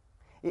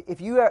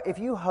 If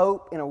you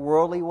hope in a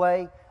worldly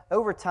way,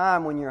 over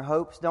time when your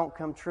hopes don't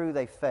come true,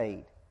 they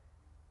fade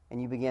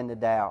and you begin to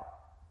doubt.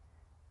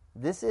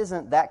 This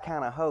isn't that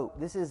kind of hope.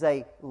 This is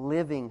a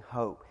living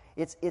hope.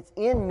 It's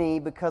in me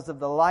because of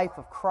the life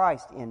of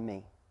Christ in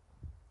me.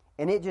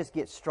 And it just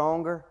gets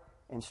stronger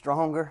and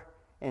stronger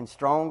and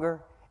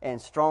stronger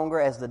and stronger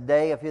as the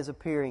day of His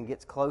appearing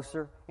gets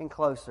closer and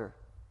closer.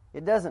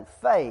 It doesn't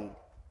fade.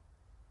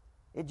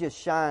 It just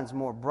shines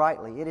more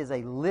brightly. It is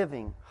a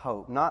living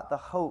hope, not the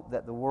hope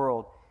that the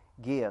world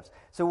gives.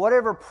 So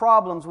whatever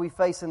problems we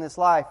face in this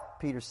life,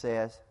 Peter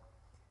says,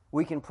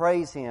 we can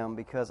praise Him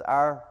because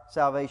our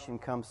salvation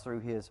comes through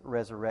His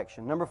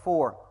resurrection. Number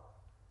 4,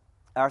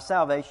 our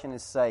salvation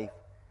is safe.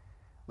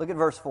 Look at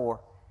verse 4.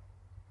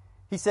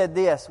 He said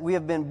this, we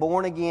have been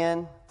born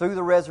again through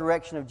the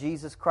resurrection of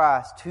Jesus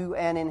Christ to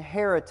an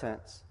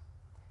inheritance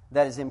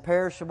that is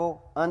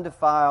imperishable,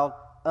 undefiled,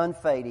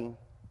 unfading,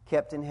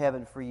 kept in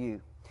heaven for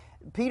you.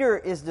 Peter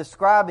is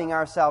describing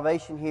our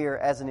salvation here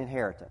as an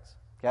inheritance.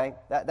 Okay?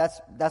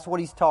 That's what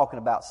he's talking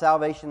about.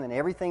 Salvation and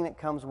everything that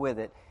comes with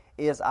it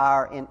is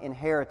our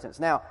inheritance.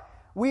 Now,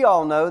 we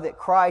all know that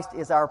Christ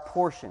is our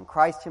portion.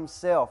 Christ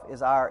himself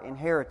is our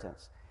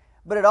inheritance.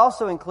 But it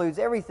also includes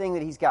everything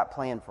that he's got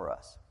planned for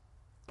us.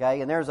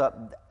 Okay?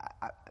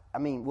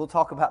 And we'll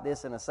talk about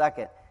this in a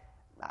second.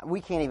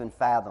 We can't even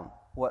fathom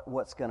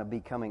what's going to be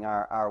coming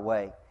our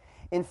way.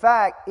 In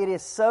fact, it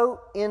is so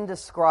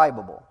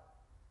indescribable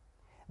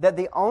that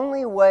the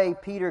only way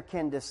Peter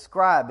can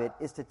describe it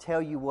is to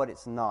tell you what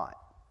it's not.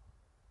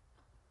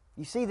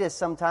 You see this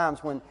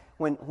sometimes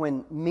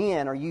when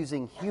men are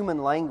using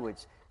human language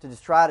to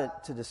try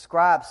to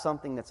describe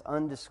something that's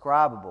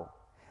undescribable.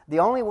 The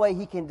only way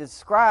he can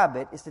describe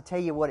it is to tell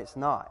you what it's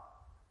not.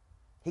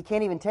 He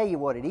can't even tell you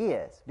what it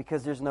is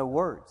because there's no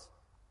words.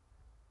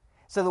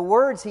 So the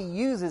words he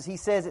uses, he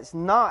says it's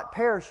not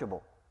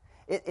perishable.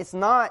 It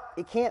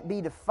can't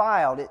be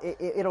defiled.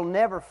 It'll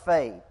never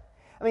fade.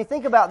 I mean,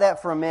 think about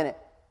that for a minute.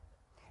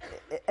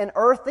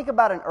 Think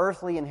about an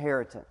earthly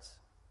inheritance.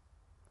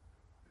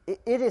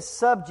 It is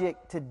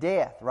subject to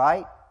death,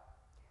 right?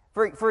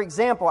 For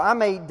example, I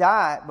may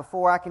die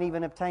before I can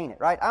even obtain it,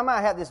 right? I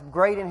might have this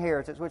great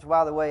inheritance, which,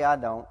 by the way, I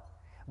don't.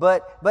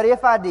 But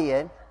if I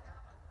did,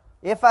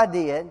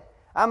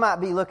 I might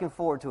be looking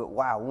forward to it.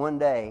 Wow, one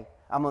day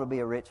I'm going to be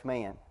a rich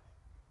man.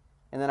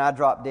 And then I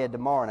drop dead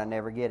tomorrow and I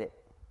never get it.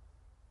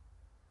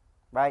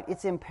 Right?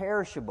 It's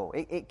imperishable.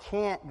 It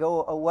can't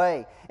go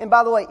away. And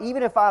by the way,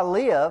 even if I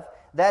live,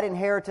 that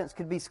inheritance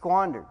could be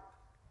squandered.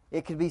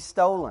 It could be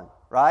stolen,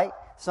 right?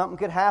 Something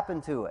could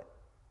happen to it.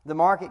 The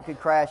market could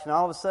crash, and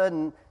all of a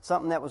sudden,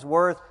 something that was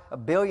worth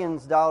 $1 billion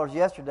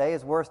yesterday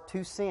is worth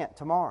 2 cents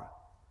tomorrow.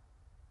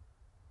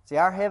 See,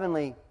 our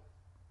heavenly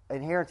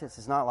inheritance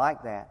is not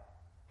like that.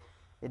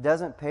 It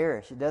doesn't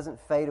perish. It doesn't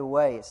fade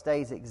away. It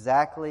stays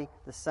exactly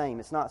the same.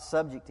 It's not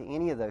subject to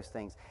any of those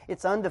things.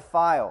 It's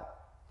undefiled.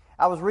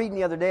 I was reading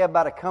the other day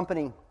about a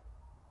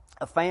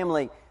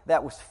family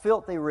that was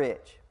filthy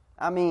rich.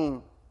 I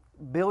mean,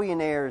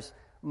 billionaires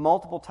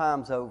multiple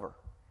times over.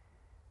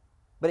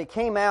 But it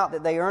came out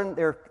that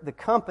the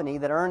company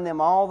that earned them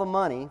all the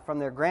money from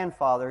their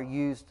grandfather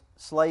used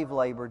slave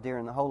labor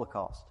during the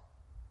Holocaust.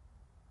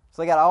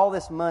 So they got all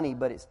this money,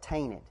 but it's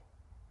tainted.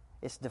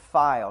 It's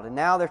defiled. And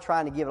now they're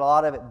trying to give a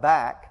lot of it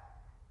back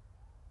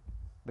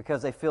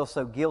because they feel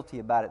so guilty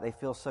about it. They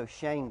feel so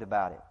shamed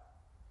about it.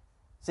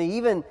 See,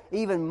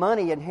 even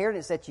money,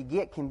 inheritance that you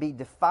get can be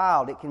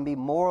defiled. It can be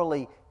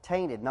morally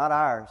tainted, not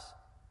ours.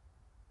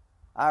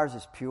 Ours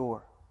is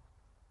pure.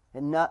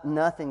 And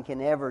nothing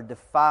can ever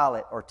defile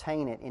it or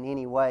taint it in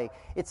any way.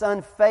 It's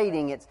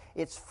unfading.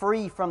 It's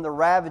free from the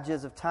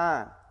ravages of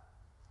time.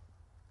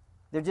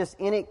 They're just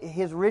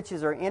his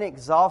riches are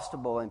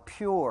inexhaustible and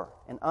pure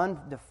and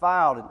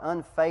undefiled and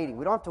unfading.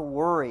 We don't have to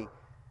worry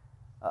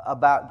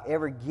about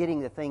ever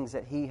getting the things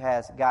that he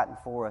has gotten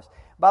for us.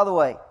 By the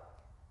way,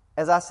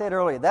 as I said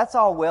earlier, that's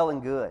all well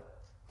and good.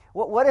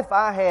 What if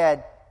I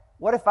had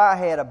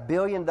 $1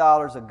 billion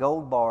of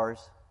gold bars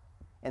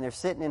and they're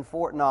sitting in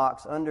Fort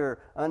Knox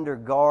under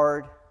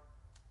guard?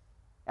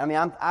 I mean,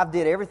 I've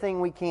did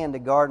everything we can to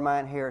guard my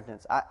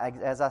inheritance.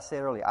 As I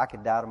said earlier, I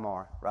could die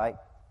tomorrow, right?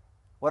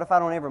 What if I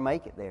don't ever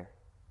make it there?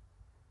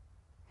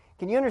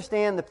 Can you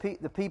understand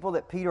the people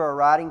that Peter are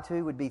writing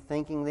to would be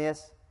thinking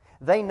this?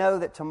 They know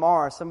that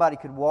tomorrow somebody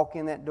could walk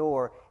in that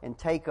door and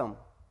take them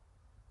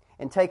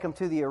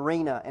to the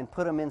arena and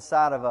put them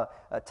inside of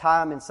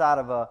tie them inside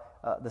of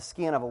the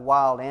skin of a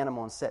wild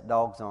animal and set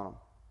dogs on them.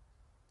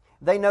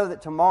 They know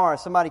that tomorrow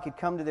somebody could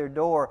come to their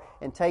door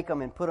and take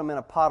them and put them in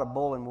a pot of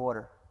boiling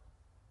water.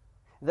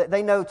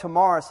 They know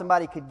tomorrow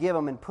somebody could give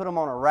them and put them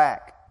on a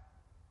rack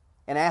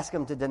and ask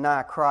them to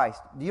deny Christ.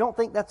 You don't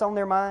think that's on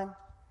their mind?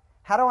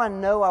 How do I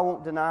know I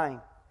won't deny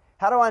Him?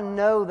 How do I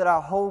know that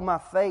I'll hold my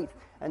faith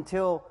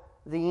until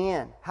the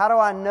end? How do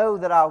I know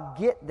that I'll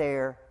get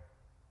there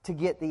to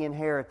get the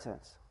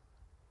inheritance?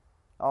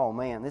 Oh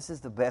man, this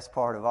is the best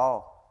part of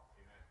all.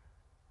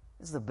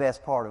 This is the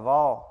best part of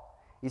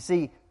all. You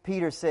see,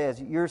 Peter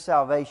says your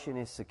salvation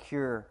is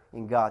secure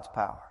in God's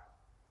power.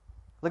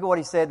 Look at what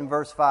he said in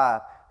verse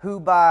 5. Who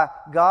by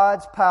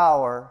God's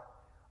power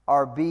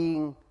are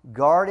being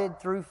guarded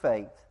through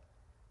faith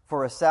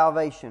for a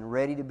salvation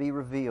ready to be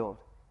revealed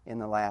in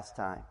the last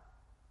time.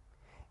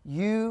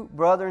 You,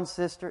 brother and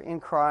sister in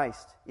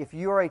Christ, if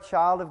you are a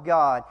child of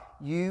God,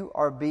 you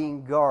are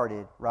being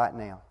guarded right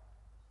now.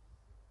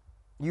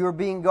 You are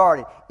being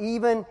guarded,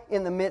 even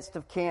in the midst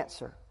of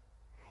cancer,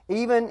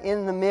 even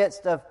in the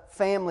midst of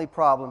family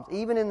problems,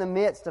 even in the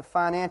midst of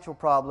financial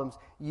problems,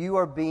 you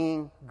are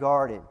being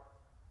guarded.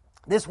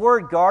 This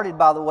word guarded,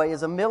 by the way,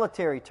 is a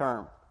military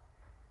term.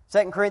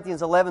 2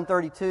 Corinthians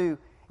 11:32,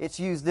 it's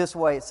used this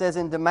way. It says,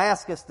 in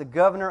Damascus, the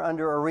governor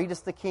under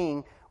Aretas the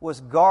king was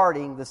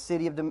guarding the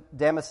city of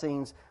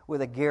Damascene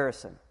with a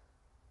garrison.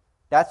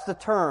 That's the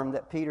term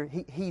that Peter,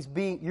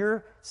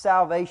 your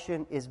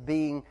salvation is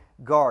being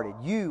guarded.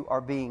 You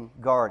are being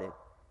guarded.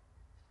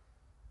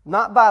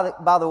 Not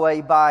by the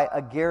way, by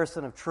a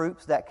garrison of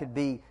troops that could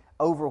be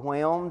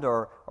overwhelmed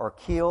or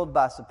killed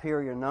by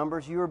superior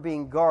numbers. You are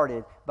being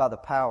guarded by the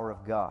power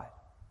of God.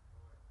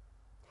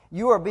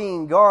 You are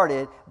being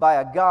guarded by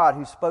a God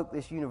who spoke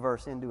this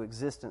universe into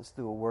existence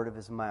through a word of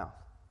His mouth.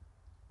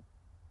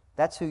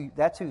 That's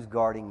who's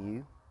guarding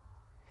you.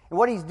 And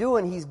what He's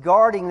doing, He's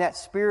guarding that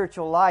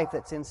spiritual life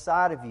that's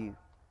inside of you.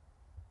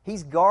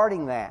 He's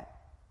guarding that.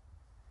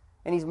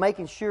 And He's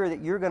making sure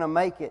that you're going to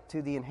make it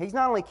to the... He's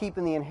not only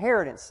keeping the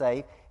inheritance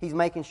safe, He's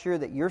making sure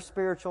that your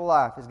spiritual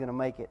life is going to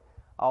make it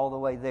all the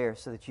way there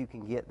so that you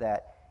can get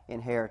that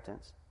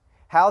inheritance.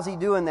 How's He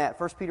doing that?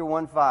 1 Peter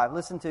 1:5.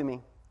 Listen to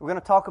me. We're going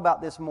to talk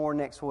about this more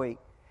next week.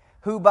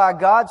 Who by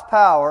God's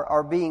power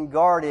are being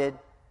guarded,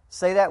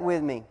 say that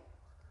with me,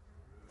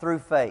 through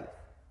faith.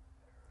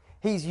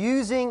 He's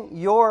using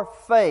your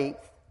faith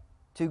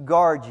to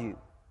guard you.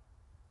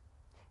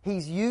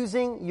 He's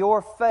using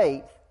your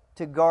faith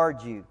to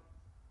guard you.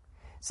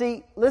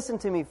 See, listen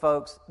to me,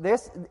 folks.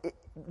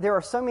 There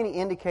are so many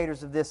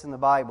indicators of this in the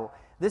Bible.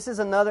 This is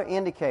another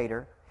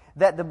indicator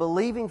that the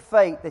believing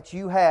faith that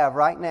you have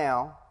right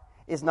now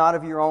is not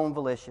of your own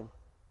volition.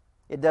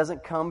 It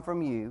doesn't come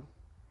from you.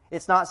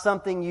 It's not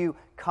something you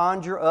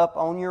conjure up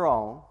on your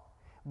own.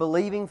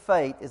 Believing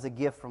faith is a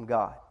gift from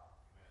God.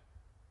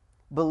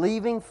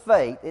 Believing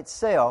faith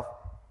itself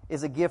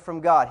is a gift from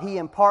God. He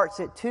imparts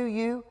it to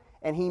you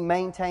and He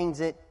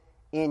maintains it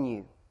in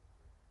you.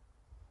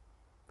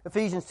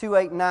 Ephesians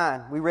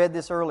 2:8-9, we read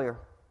this earlier.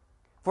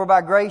 For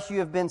by grace you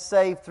have been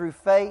saved through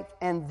faith,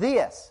 and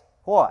this,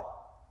 what?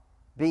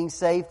 Being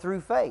saved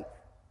through faith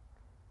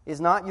is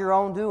not your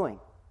own doing.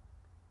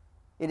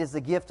 It is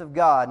the gift of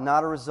God,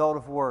 not a result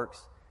of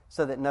works,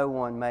 so that no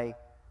one may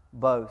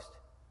boast.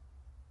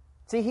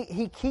 See,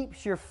 He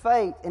keeps your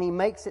faith and He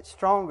makes it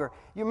stronger.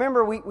 You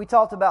remember we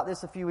talked about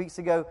this a few weeks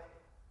ago.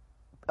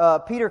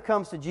 Peter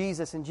comes to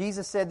Jesus, and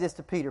Jesus said this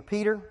to Peter.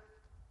 Peter,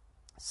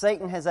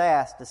 Satan has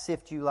asked to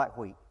sift you like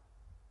wheat.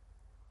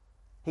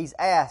 He's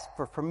asked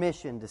for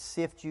permission to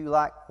sift you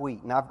like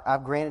wheat, and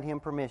I've granted him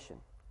permission.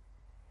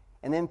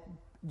 And then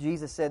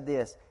Jesus said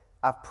this,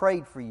 I've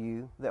prayed for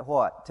you that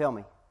what? Tell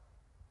me.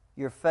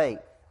 Your faith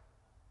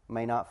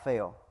may not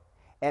fail.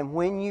 And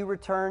when you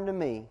return to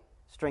me,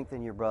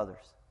 strengthen your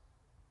brothers.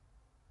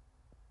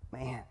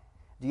 Man,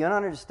 do you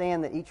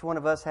understand that each one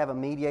of us have a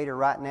mediator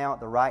right now at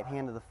the right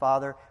hand of the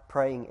Father,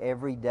 praying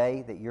every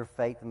day that your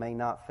faith may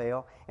not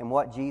fail? And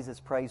what Jesus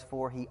prays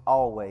for, He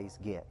always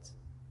gets.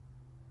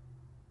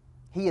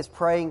 He is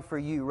praying for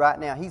you right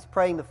now. He's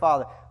praying to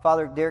Father.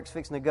 Father, Derricke's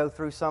fixing to go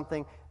through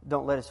something.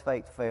 Don't let his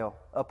faith fail.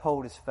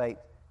 Uphold his faith.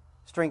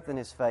 Strengthen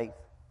his faith.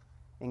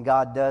 And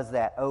God does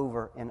that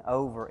over and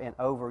over and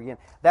over again.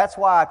 That's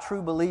why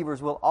true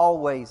believers will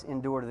always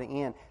endure to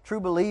the end.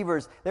 True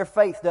believers, their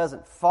faith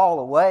doesn't fall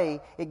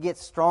away. It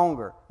gets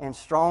stronger and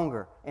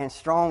stronger and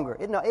stronger.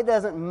 It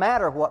doesn't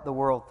matter what the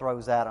world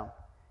throws at them.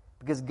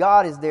 Because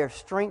God is there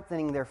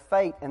strengthening their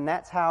faith, and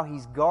that's how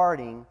He's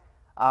guarding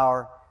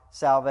our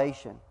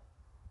salvation.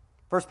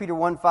 1 Peter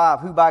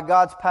 1:5, who by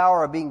God's power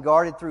are being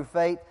guarded through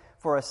faith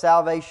for a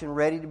salvation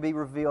ready to be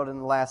revealed in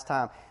the last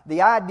time.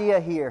 The idea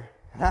here,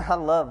 and I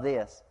love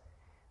this,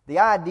 the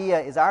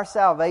idea is our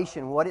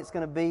salvation, what it's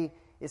going to be,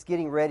 it's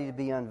getting ready to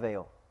be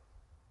unveiled.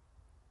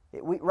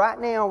 Right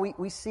now,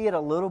 we see it a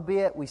little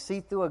bit. We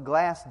see through a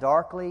glass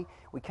darkly.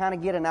 We kind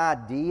of get an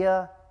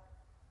idea,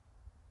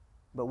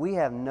 but we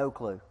have no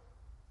clue.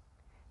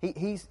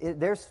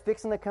 There's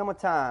fixing to come a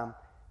time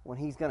when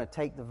He's going to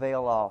take the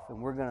veil off,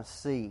 and we're going to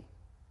see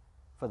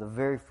for the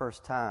very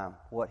first time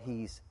what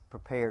He's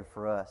prepared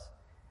for us.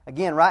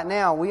 Again, right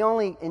now, we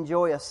only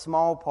enjoy a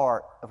small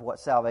part of what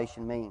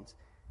salvation means.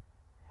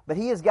 But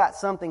He has got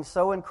something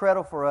so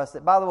incredible for us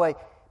that, by the way,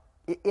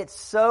 it's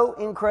so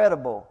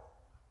incredible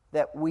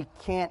that we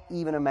can't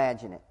even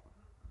imagine it.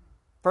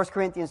 1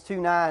 Corinthians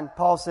 2:9,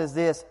 Paul says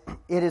this,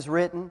 it is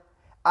written,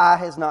 eye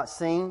has not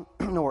seen,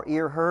 nor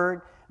ear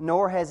heard,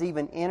 nor has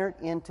even entered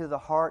into the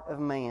heart of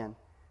man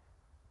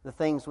the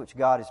things which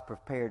God has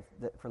prepared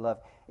for love.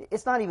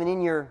 It's not even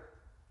in your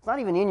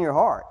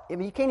heart. I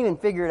mean, you can't even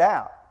figure it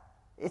out.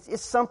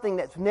 It's something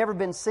that's never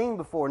been seen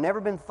before,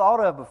 never been thought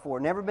of before,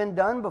 never been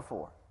done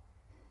before.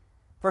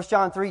 1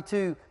 John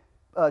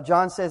 3:2,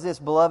 John says this,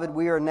 beloved,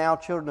 we are now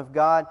children of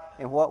God,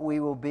 and what we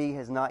will be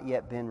has not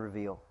yet been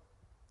revealed.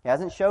 He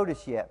hasn't showed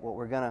us yet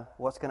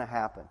what's going to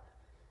happen.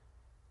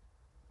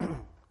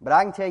 But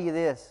I can tell you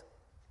this,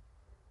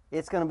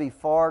 it's going to be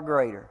far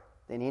greater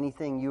than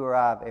anything you or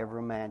I have ever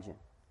imagined.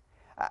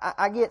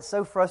 I get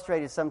so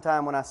frustrated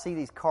sometimes when I see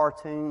these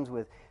cartoons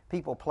with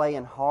people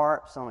playing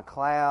harps on a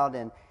cloud,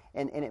 and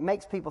it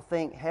makes people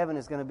think heaven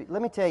is going to be...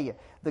 Let me tell you,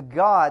 the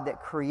God that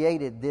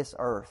created this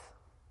earth,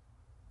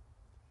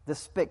 the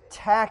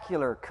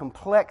spectacular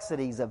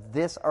complexities of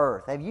this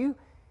earth, you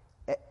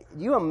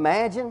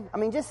imagine? I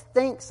mean, just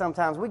think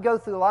sometimes. We go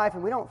through life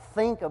and we don't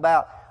think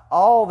about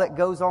all that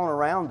goes on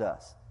around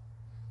us.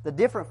 The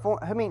different form...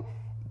 I mean,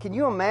 can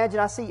you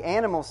imagine? I see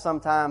animals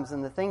sometimes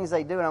and the things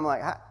they do, and I'm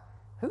like...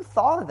 Who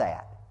thought of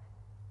that?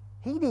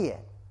 He did.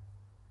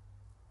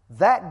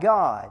 That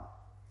God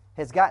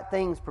has got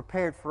things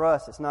prepared for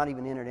us that's not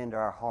even entered into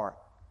our heart,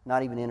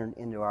 not even entered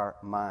into our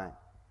mind.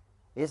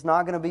 It's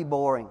not going to be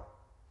boring.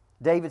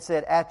 David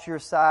said, at your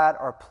side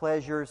are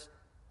pleasures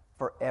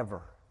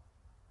forever.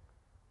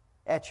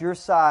 At your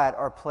side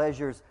are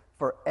pleasures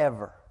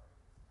forever.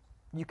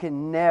 You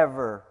can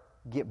never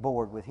get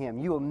bored with Him.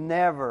 You will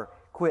never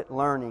quit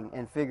learning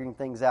and figuring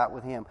things out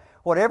with Him.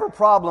 Whatever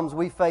problems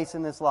we face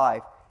in this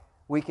life,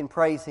 we can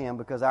praise Him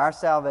because our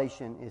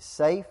salvation is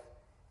safe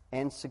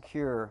and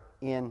secure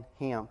in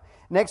Him.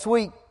 Next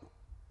week,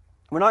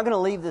 we're not going to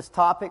leave this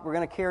topic. We're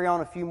going to carry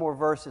on a few more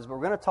verses, but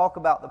we're going to talk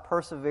about the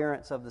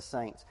perseverance of the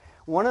saints.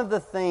 One of the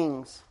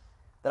things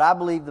that I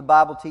believe the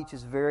Bible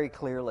teaches very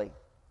clearly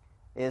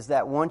is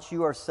that once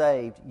you are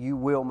saved, you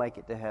will make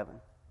it to heaven.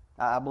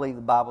 I believe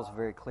the Bible is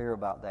very clear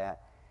about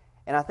that.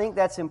 And I think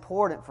that's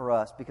important for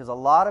us because a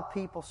lot of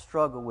people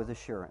struggle with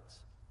assurance.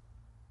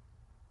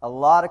 A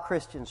lot of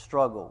Christians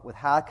struggle with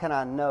how can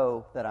I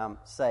know that I'm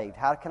saved?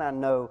 How can I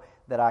know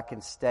that I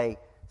can stay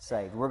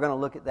saved? We're going to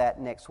look at that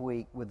next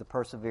week with the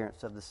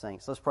perseverance of the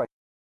saints. Let's pray.